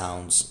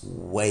sounds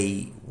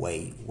way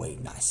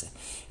nicer.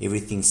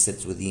 Everything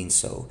sits within,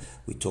 so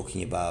we're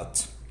talking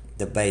about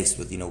the bass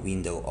within a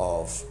window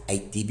of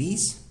 8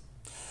 dBs.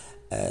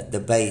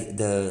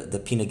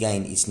 The PIN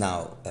gain is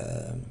now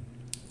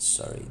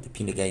the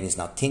PIN gain is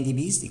now 10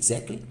 dBs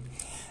exactly.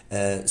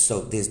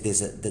 So there's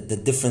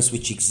the difference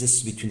which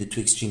exists between the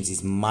two extremes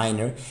is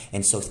minor,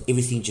 and so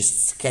everything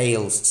just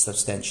scales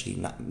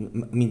substantially.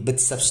 But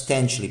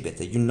substantially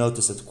better. You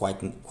notice it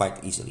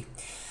quite easily.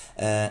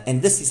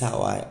 And this is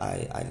how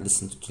I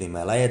listened to the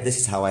Himalaya. This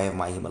is how I have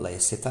my Himalaya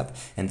set up,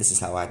 and this is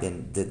how I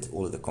then did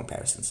all of the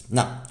comparisons.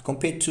 Now,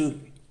 compared to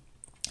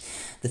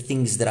the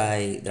things that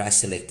I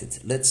selected.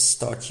 Let's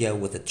start here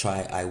with the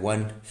Try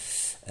I1.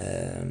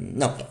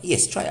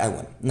 Try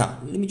I1. Now,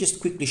 let me just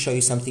quickly show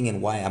you something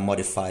and why I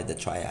modified the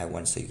Try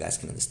I1 so you guys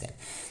can understand.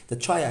 The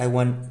Try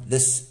I1,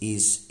 this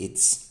is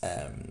its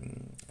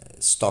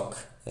stock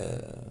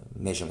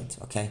measurement,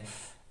 okay?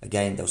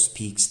 Again, those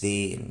peaks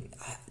there,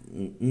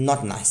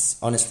 not nice,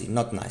 honestly,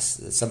 not nice.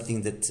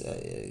 Something that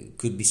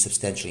could be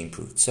substantially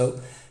improved.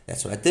 So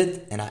that's what I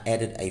did, and I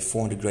added a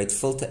 400 grade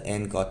filter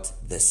and got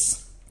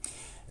this.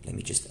 Let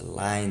me just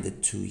align the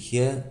two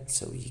here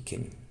so you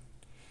can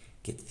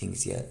get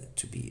things here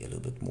to be a little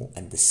bit more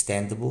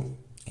understandable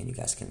and you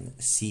guys can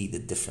see the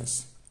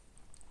difference.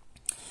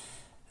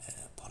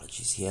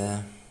 Apologies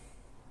here.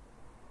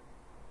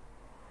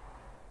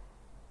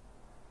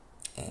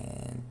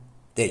 And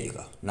there you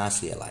go,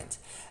 nicely aligned.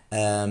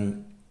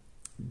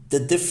 The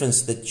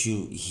difference that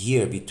you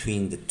hear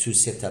between the two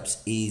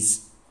setups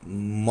is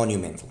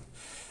monumental.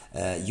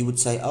 You would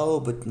say,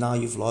 oh, but now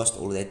you've lost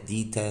all that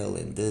detail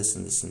and this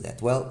and this and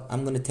that. Well,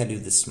 I'm going to tell you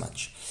this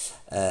much.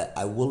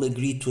 I will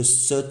agree to a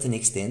certain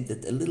extent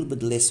that a little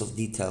bit less of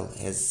detail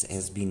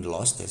has been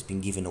lost, has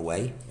been given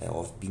away,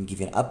 or been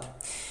given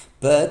up.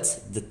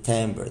 But the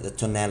timbre, the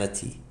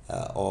tonality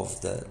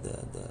of the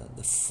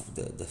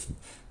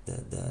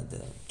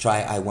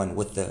Try I1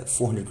 with the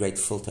 400 grade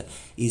filter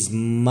is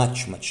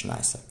much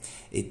nicer.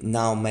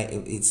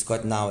 It's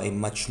got now a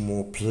much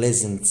more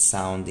pleasant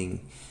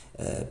sounding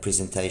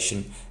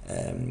presentation.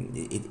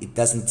 It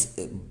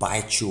doesn't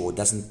bite you or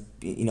doesn't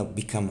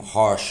become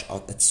harsh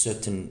at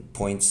certain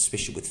points,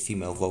 especially with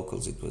female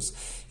vocals. It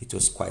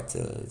was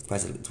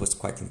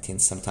quite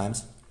intense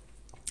sometimes,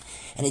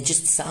 and it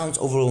just sounds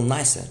overall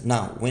nicer.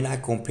 Now, when I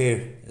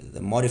compare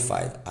the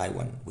modified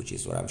I1, which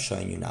is what I'm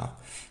showing you now,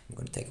 I'm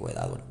going to take away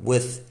the other one,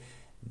 with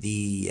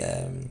the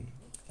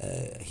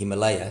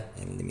Himalaya,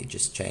 and let me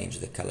just change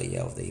the color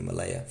here of the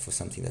Himalaya for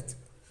something that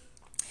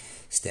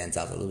stands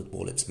out a little bit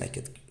more. Let's make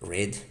it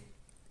red.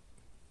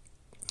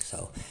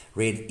 So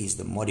red is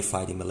the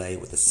modified Himalaya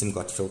with a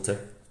SIMGOT filter.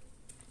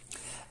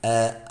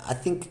 I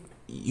think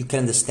you can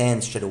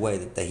understand straight away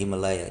that the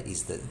Himalaya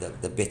is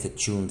the better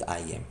tuned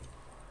IEM.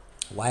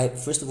 Why?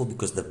 First of all,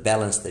 because the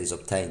balance that is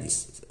obtained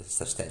is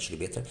substantially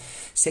better.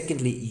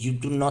 Secondly, you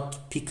do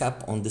not pick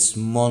up on this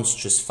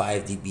monstrous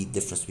 5 dB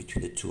difference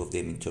between the two of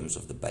them in terms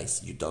of the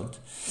bass. You don't.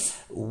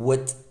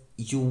 What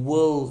you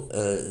will,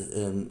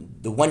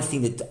 the one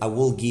thing that I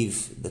will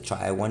give the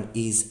Try I1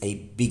 is a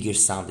bigger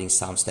sounding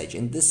soundstage,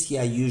 and this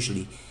here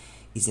usually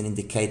is an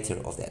indicator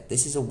of that.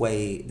 This is a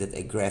way that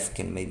a graph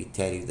can maybe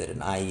tell you that an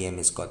IEM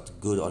has got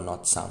good or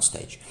not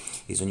soundstage,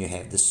 is when you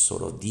have this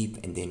sort of deep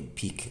and then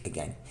peak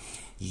again.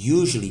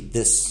 Usually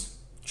this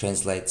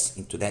translates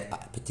into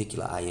that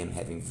particular IEM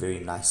having very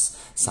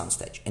nice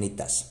soundstage, and it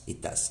does.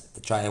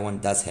 The Triad one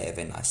does have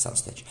a nice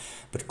soundstage,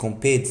 but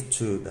compared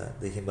to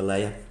the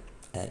Himalaya,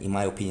 in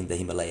my opinion, the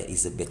Himalaya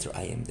is a better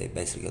IEM. They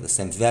basically got the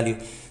same value,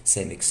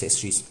 same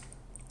accessories,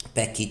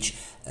 package.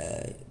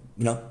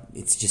 You know,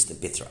 it's just a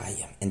better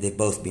IEM, and they've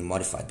both been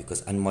modified,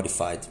 because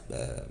unmodified,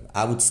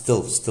 I would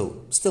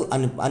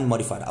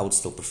unmodified, I would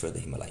still prefer the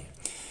Himalaya.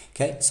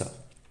 Okay, so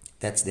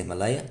that's the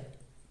Himalaya.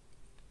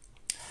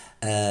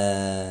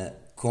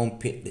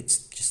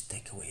 Let's just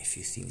take away a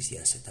few things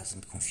here so it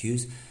doesn't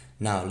confuse.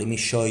 Now let me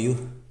show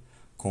you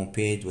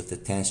compared with the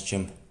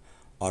Tangstrom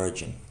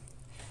Origin.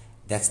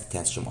 That's the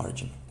Tangstrom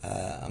Origin.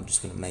 I'm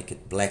just going to make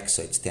it black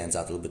so it stands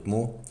out a little bit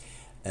more,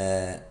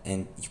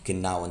 and you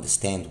can now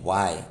understand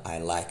why I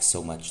like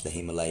so much the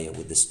Himalaya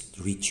with this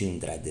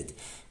retune that I did,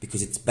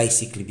 because it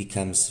basically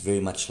becomes very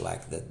much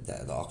like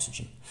the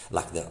Origin.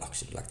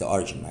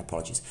 My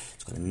apologies.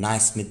 It's got a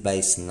nice mid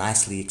bass,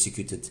 nicely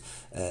executed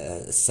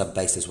sub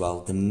bass as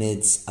well. The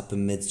mids, upper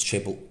mids,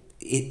 treble.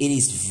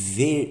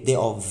 They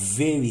are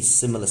very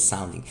similar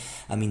sounding.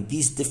 I mean,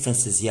 these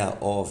differences here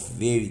are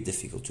very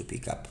difficult to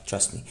pick up,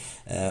 trust me.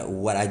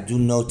 What I do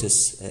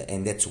notice,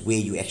 and that's where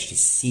you actually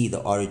see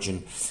the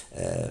Origin,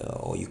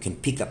 or you can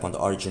pick up on the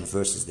Origin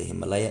versus the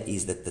Himalaya,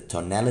 is that the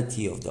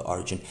tonality of the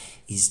Origin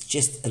is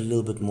just a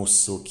little bit more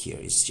silkier.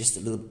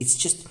 Look,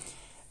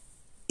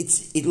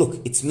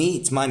 it's me,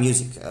 it's my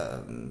music.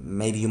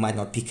 Maybe you might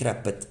not pick it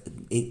up, but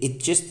it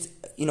just,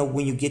 you know,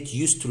 when you get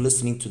used to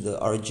listening to the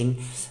Origin,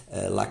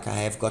 like I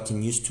have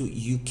gotten used to,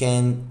 you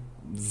can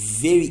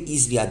very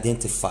easily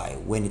identify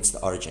when it's the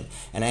Origin.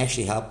 And I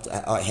actually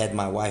I had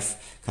my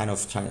wife kind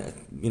of trying to,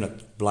 you know,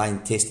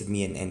 blind tested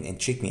me and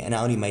trick me, and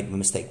I only made a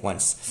mistake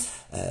once.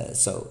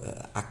 So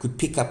I could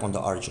pick up on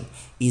the Origin.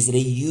 Is it a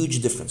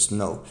huge difference?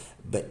 No.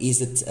 But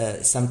is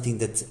it something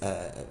that,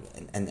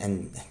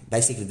 and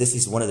basically this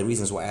is one of the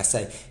reasons why I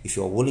say, if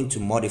you're willing to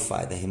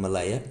modify the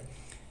Himalaya,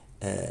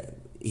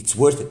 it's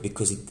worth it,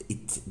 because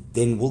it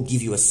then will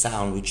give you a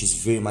sound which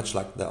is very much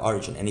like the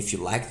Origin. And if you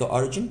like the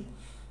Origin,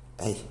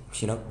 hey,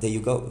 you know, there you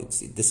go.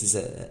 This is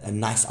a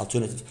nice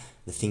alternative.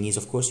 The thing is,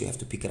 of course, you have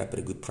to pick it up at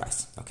a good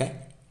price. Okay,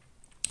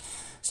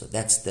 so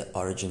that's the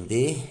Origin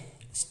there.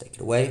 Let's take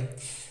it away.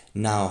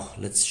 Now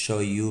let's show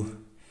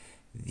you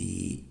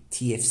the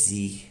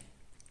TFZ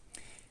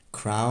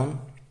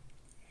Crown.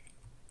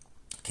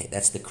 Okay,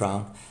 that's the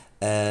Crown.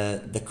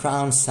 The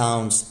Crown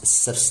sounds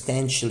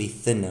substantially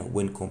thinner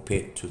when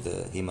compared to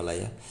the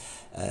Himalaya.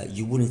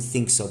 You wouldn't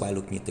think so by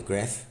looking at the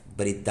graph,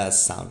 but it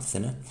does sound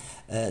thinner.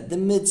 The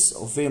mids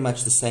are very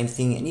much the same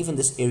thing, and even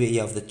this area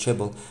here of the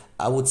treble,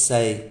 I would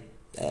say,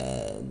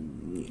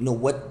 you know,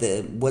 what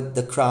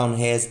the Crown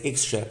has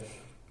extra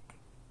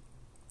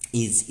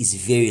is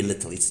very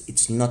little.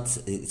 It's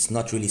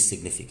not really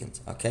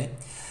significant. Okay.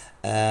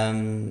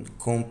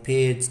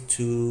 Compared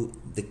to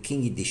the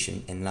King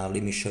Edition, and now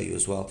let me show you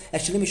as well.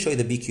 Actually, let me show you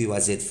the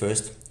BQEYZ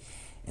first,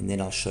 and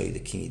then I'll show you the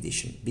King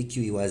Edition.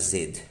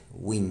 BQEYZ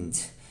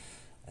Wind.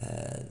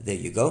 There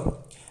you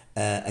go.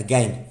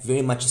 Again,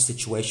 very much a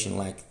situation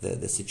like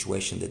the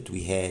situation that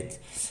we had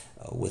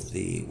with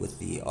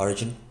the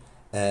Origin.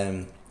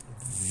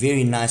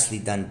 Very nicely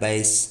done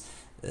bass.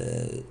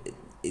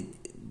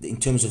 In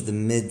terms of the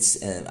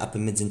mids, upper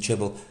mids and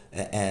treble,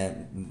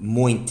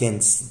 more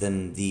intense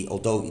than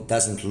although it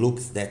doesn't look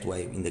that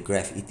way in the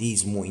graph, it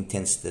is more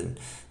intense than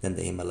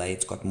the Himalaya.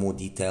 It's got more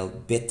detail,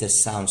 better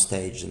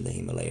soundstage than the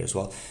Himalaya as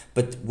well.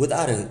 But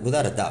without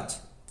a doubt,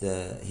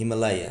 the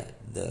Himalaya,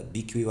 the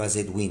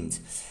BQEYZ Wind,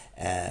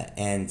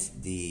 and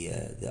the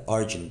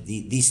Origin,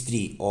 these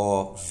three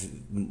are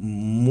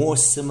more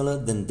similar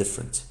than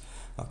different.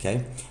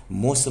 Okay,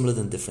 more similar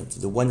than different.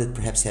 The one that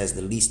perhaps has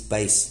the least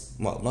bass,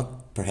 well,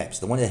 not perhaps,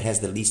 the one that has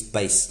the least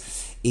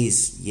bass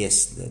is,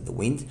 yes, the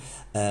Wind.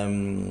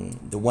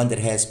 The one that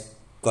has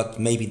got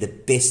maybe the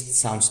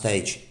best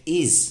soundstage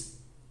is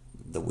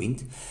the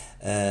Wind.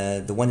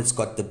 The one that's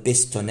got the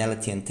best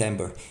tonality and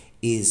timbre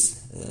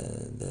is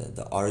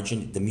the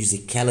Origin. The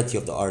musicality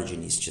of the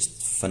Origin is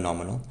just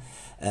phenomenal.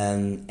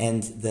 And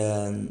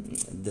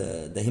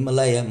the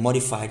Himalaya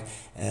modified,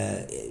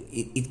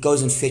 it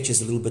goes and fetches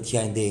a little bit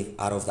here and there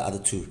out of the other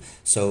two.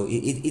 So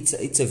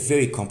it's a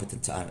very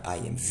competent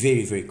IEM,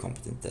 very, very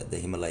competent, the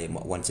Himalaya,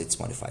 once it's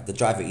modified. The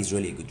driver is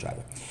really a good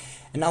driver.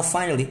 And now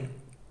finally,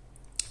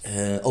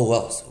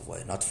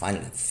 not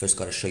finally, first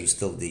got to show you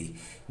still the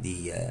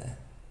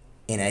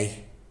NA.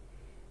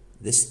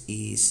 This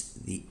is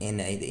the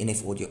NA, the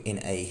NF Audio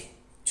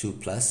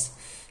NA2 Plus.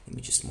 Let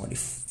me just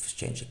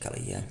change the color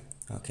here.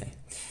 Okay,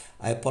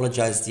 I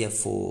apologize there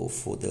for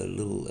the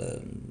little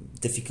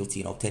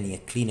difficulty in obtaining a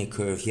cleaner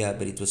curve here,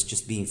 but it was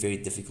just being very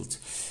difficult.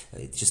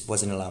 It just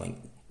wasn't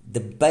allowing.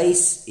 The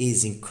bass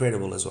is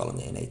incredible as well on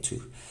the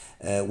NA2.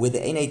 Where the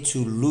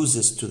NA2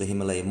 loses to the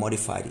Himalaya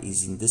modified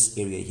is in this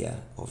area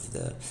here of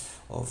the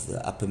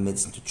upper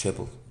mids into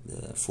treble,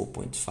 the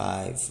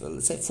 4.5,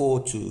 let's say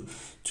 4 to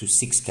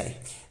 6K.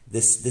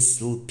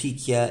 This little peak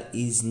here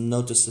is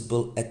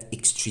noticeable at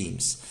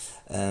extremes.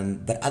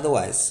 But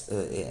otherwise,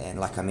 and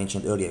like I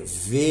mentioned earlier,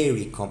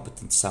 very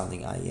competent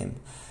sounding IEM.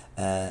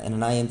 And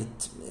an IEM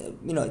that,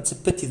 it's a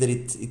pity that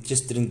it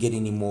just didn't get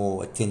any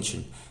more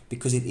attention,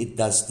 because it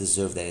does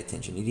deserve that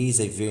attention. It is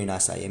a very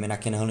nice IEM, and I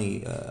can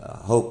only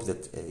hope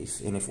that if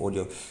NF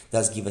Audio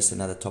does give us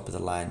another top of the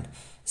line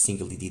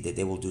single DD, that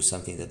they will do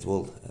something that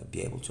will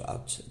be able to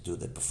outdo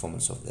the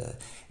performance of the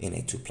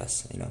NA2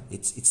 Plus.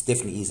 It's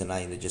definitely is an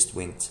IEM that just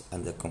went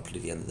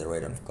completely under the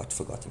radar and got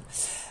forgotten.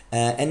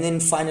 And then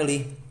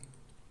finally,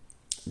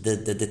 the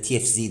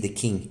TFZ, the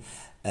King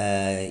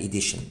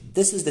edition.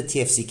 This is the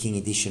TFZ King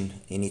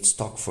edition in its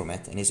stock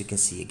format, and as you can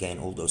see, again,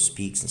 all those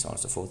peaks and so on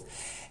and so forth.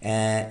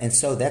 And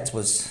so that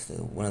was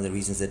one of the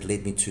reasons that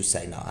led me to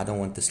say, no, I don't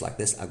want this like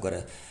this. I've got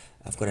to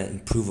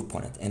improve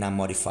upon it, and I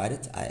modified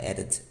it. I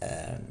added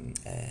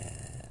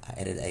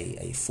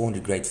a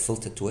 400 grade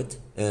filter to it.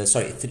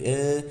 Sorry.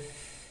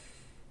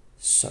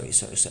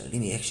 Let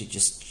me actually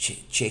just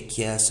check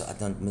here so I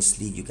don't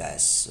mislead you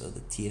guys. So the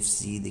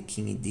TFZ, the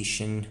King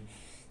edition.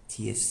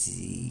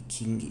 TFZ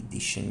King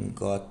edition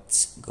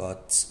got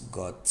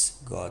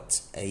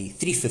a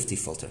 350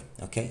 filter.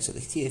 Okay, so the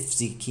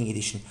TFZ King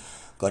edition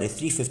got a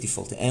 350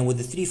 filter, and with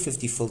the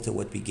 350 filter,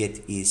 what we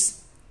get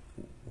is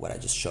what I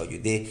just showed you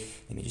there.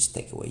 Let me just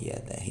take away here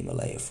the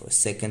Himalaya for a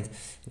second.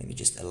 Let me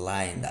just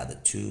align the other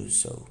two.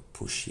 So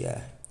push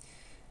here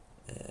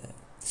the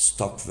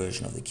stock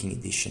version of the King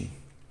edition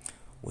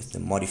with the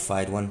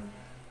modified one,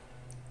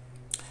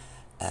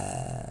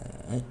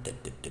 and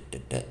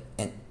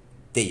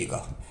there you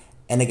go.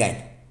 And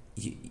again,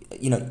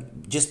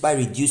 just by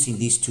reducing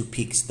these two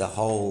peaks, the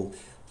whole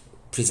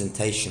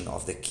presentation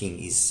of the King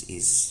is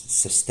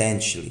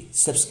substantially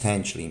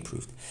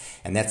improved.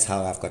 And that's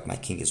how I've got my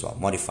King as well,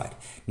 modified.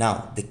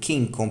 Now, the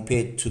King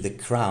compared to the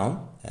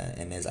Crown,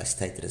 and as I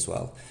stated as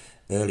well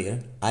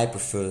earlier, I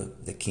prefer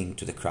the King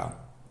to the Crown.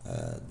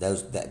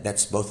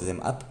 That's both of them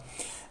up.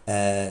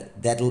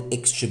 That little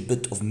extra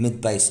bit of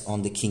mid bass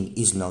on the King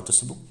is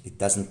noticeable. It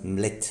doesn't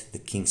let the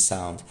King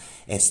sound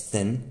as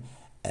thin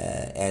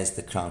as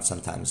the Crown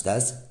sometimes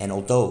does, and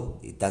although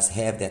it does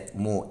have that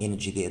more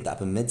energy there in the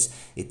upper mids,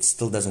 it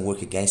still doesn't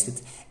work against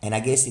it. And I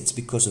guess it's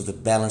because of the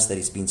balance that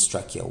is being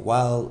struck here.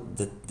 While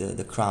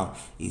the Crown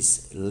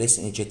is less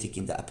energetic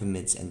in the upper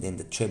mids, and then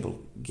the treble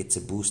gets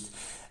a boost,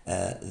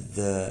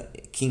 the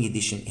King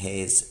edition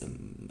has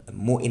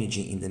more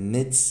energy in the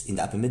mids, in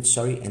the upper mids,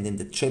 and then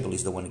the treble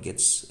is the one that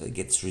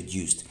gets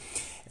reduced.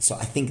 So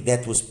I think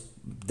that was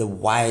the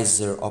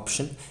wiser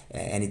option,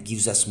 and it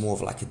gives us more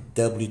of like a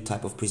W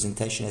type of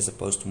presentation as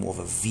opposed to more of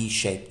a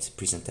V-shaped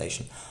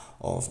presentation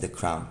of the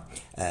Crown.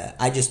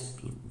 I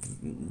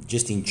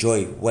just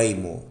enjoy way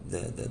more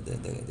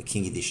the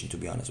King edition, to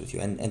be honest with you,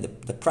 and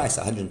the price,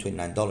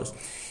 $129.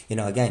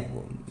 Again,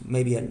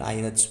 maybe an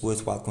IEM that's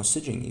worthwhile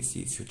considering if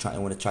you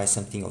want to try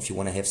something, or if you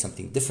want to have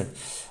something different,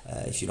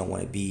 if you don't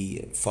want to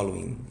be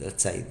following,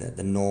 let's say,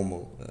 the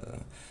normal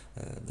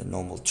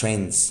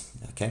trends.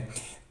 Okay,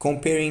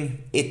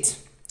 comparing it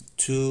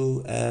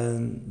to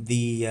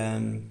the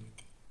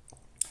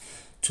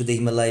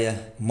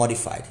Himalaya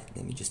modified.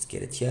 Let me just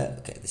get it here.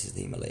 Okay, this is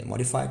the Himalaya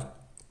modified.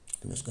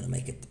 I'm just going to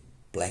make it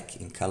black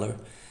in color.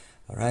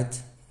 All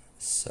right,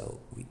 so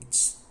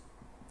it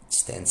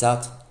stands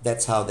out.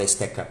 That's how they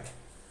stack up.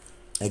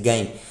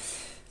 Again,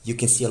 you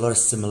can see a lot of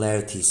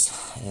similarities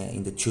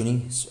in the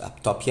tuning. So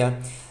up top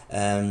here.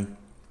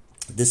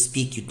 This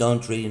peak, you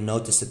don't really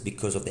notice it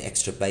because of the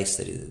extra bass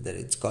that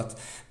it's got,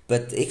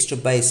 but the extra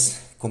bass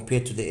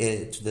compared to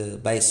the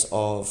bass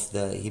of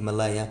the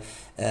Himalaya,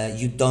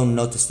 you don't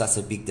notice that's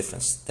a big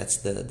difference. That's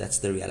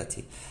the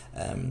reality.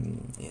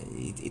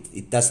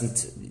 It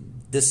doesn't.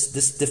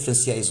 This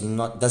difference here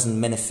doesn't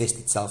manifest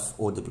itself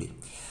audibly.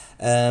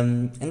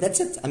 And that's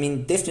it. I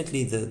mean,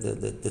 definitely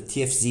the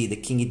TFZ, the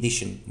King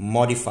edition,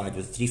 modified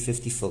with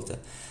 350 filter,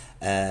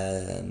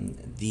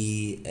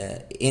 the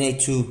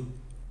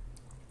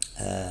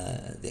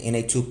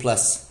NA2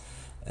 Plus,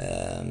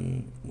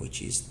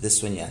 which is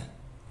this one here.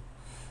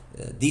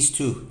 These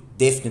two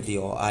definitely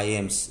are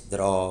IEMs that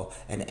are,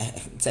 and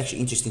it's actually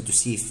interesting to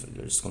see, if I'm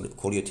just going to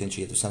call your attention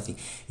here to something.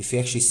 If you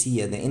actually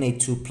see the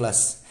NA2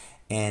 Plus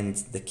and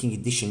the King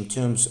edition in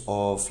terms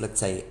of, let's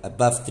say,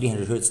 above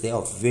 300 Hertz, they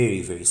are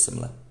very, very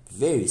similar.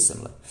 Very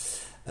similar.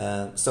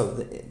 So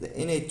the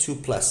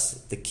NA2 Plus,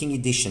 the King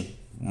edition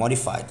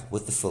modified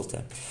with the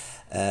filter,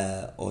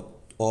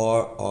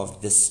 or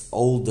of this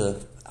older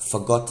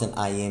forgotten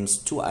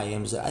IMs, 2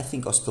 IMs that I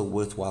think are still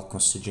worthwhile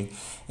considering,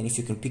 and if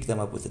you can pick them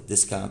up with a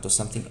discount or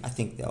something, I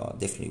think they are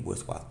definitely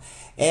worthwhile.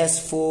 As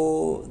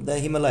for the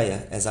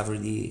Himalaya, as I've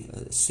already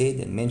said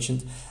and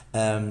mentioned,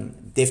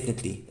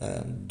 definitely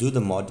do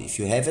the mod. If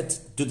you have it,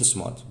 do this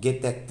mod.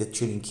 Get the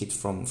tuning kit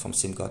from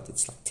SimGot.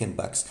 It's like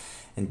 $10,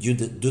 and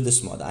do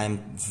this mod. I'm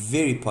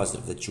very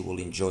positive that you will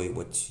enjoy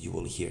what you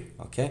will hear.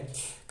 Okay,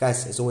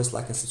 guys, as always,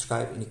 like and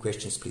subscribe. Any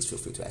questions, please feel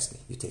free to ask me.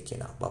 You take care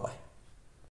now. Bye bye.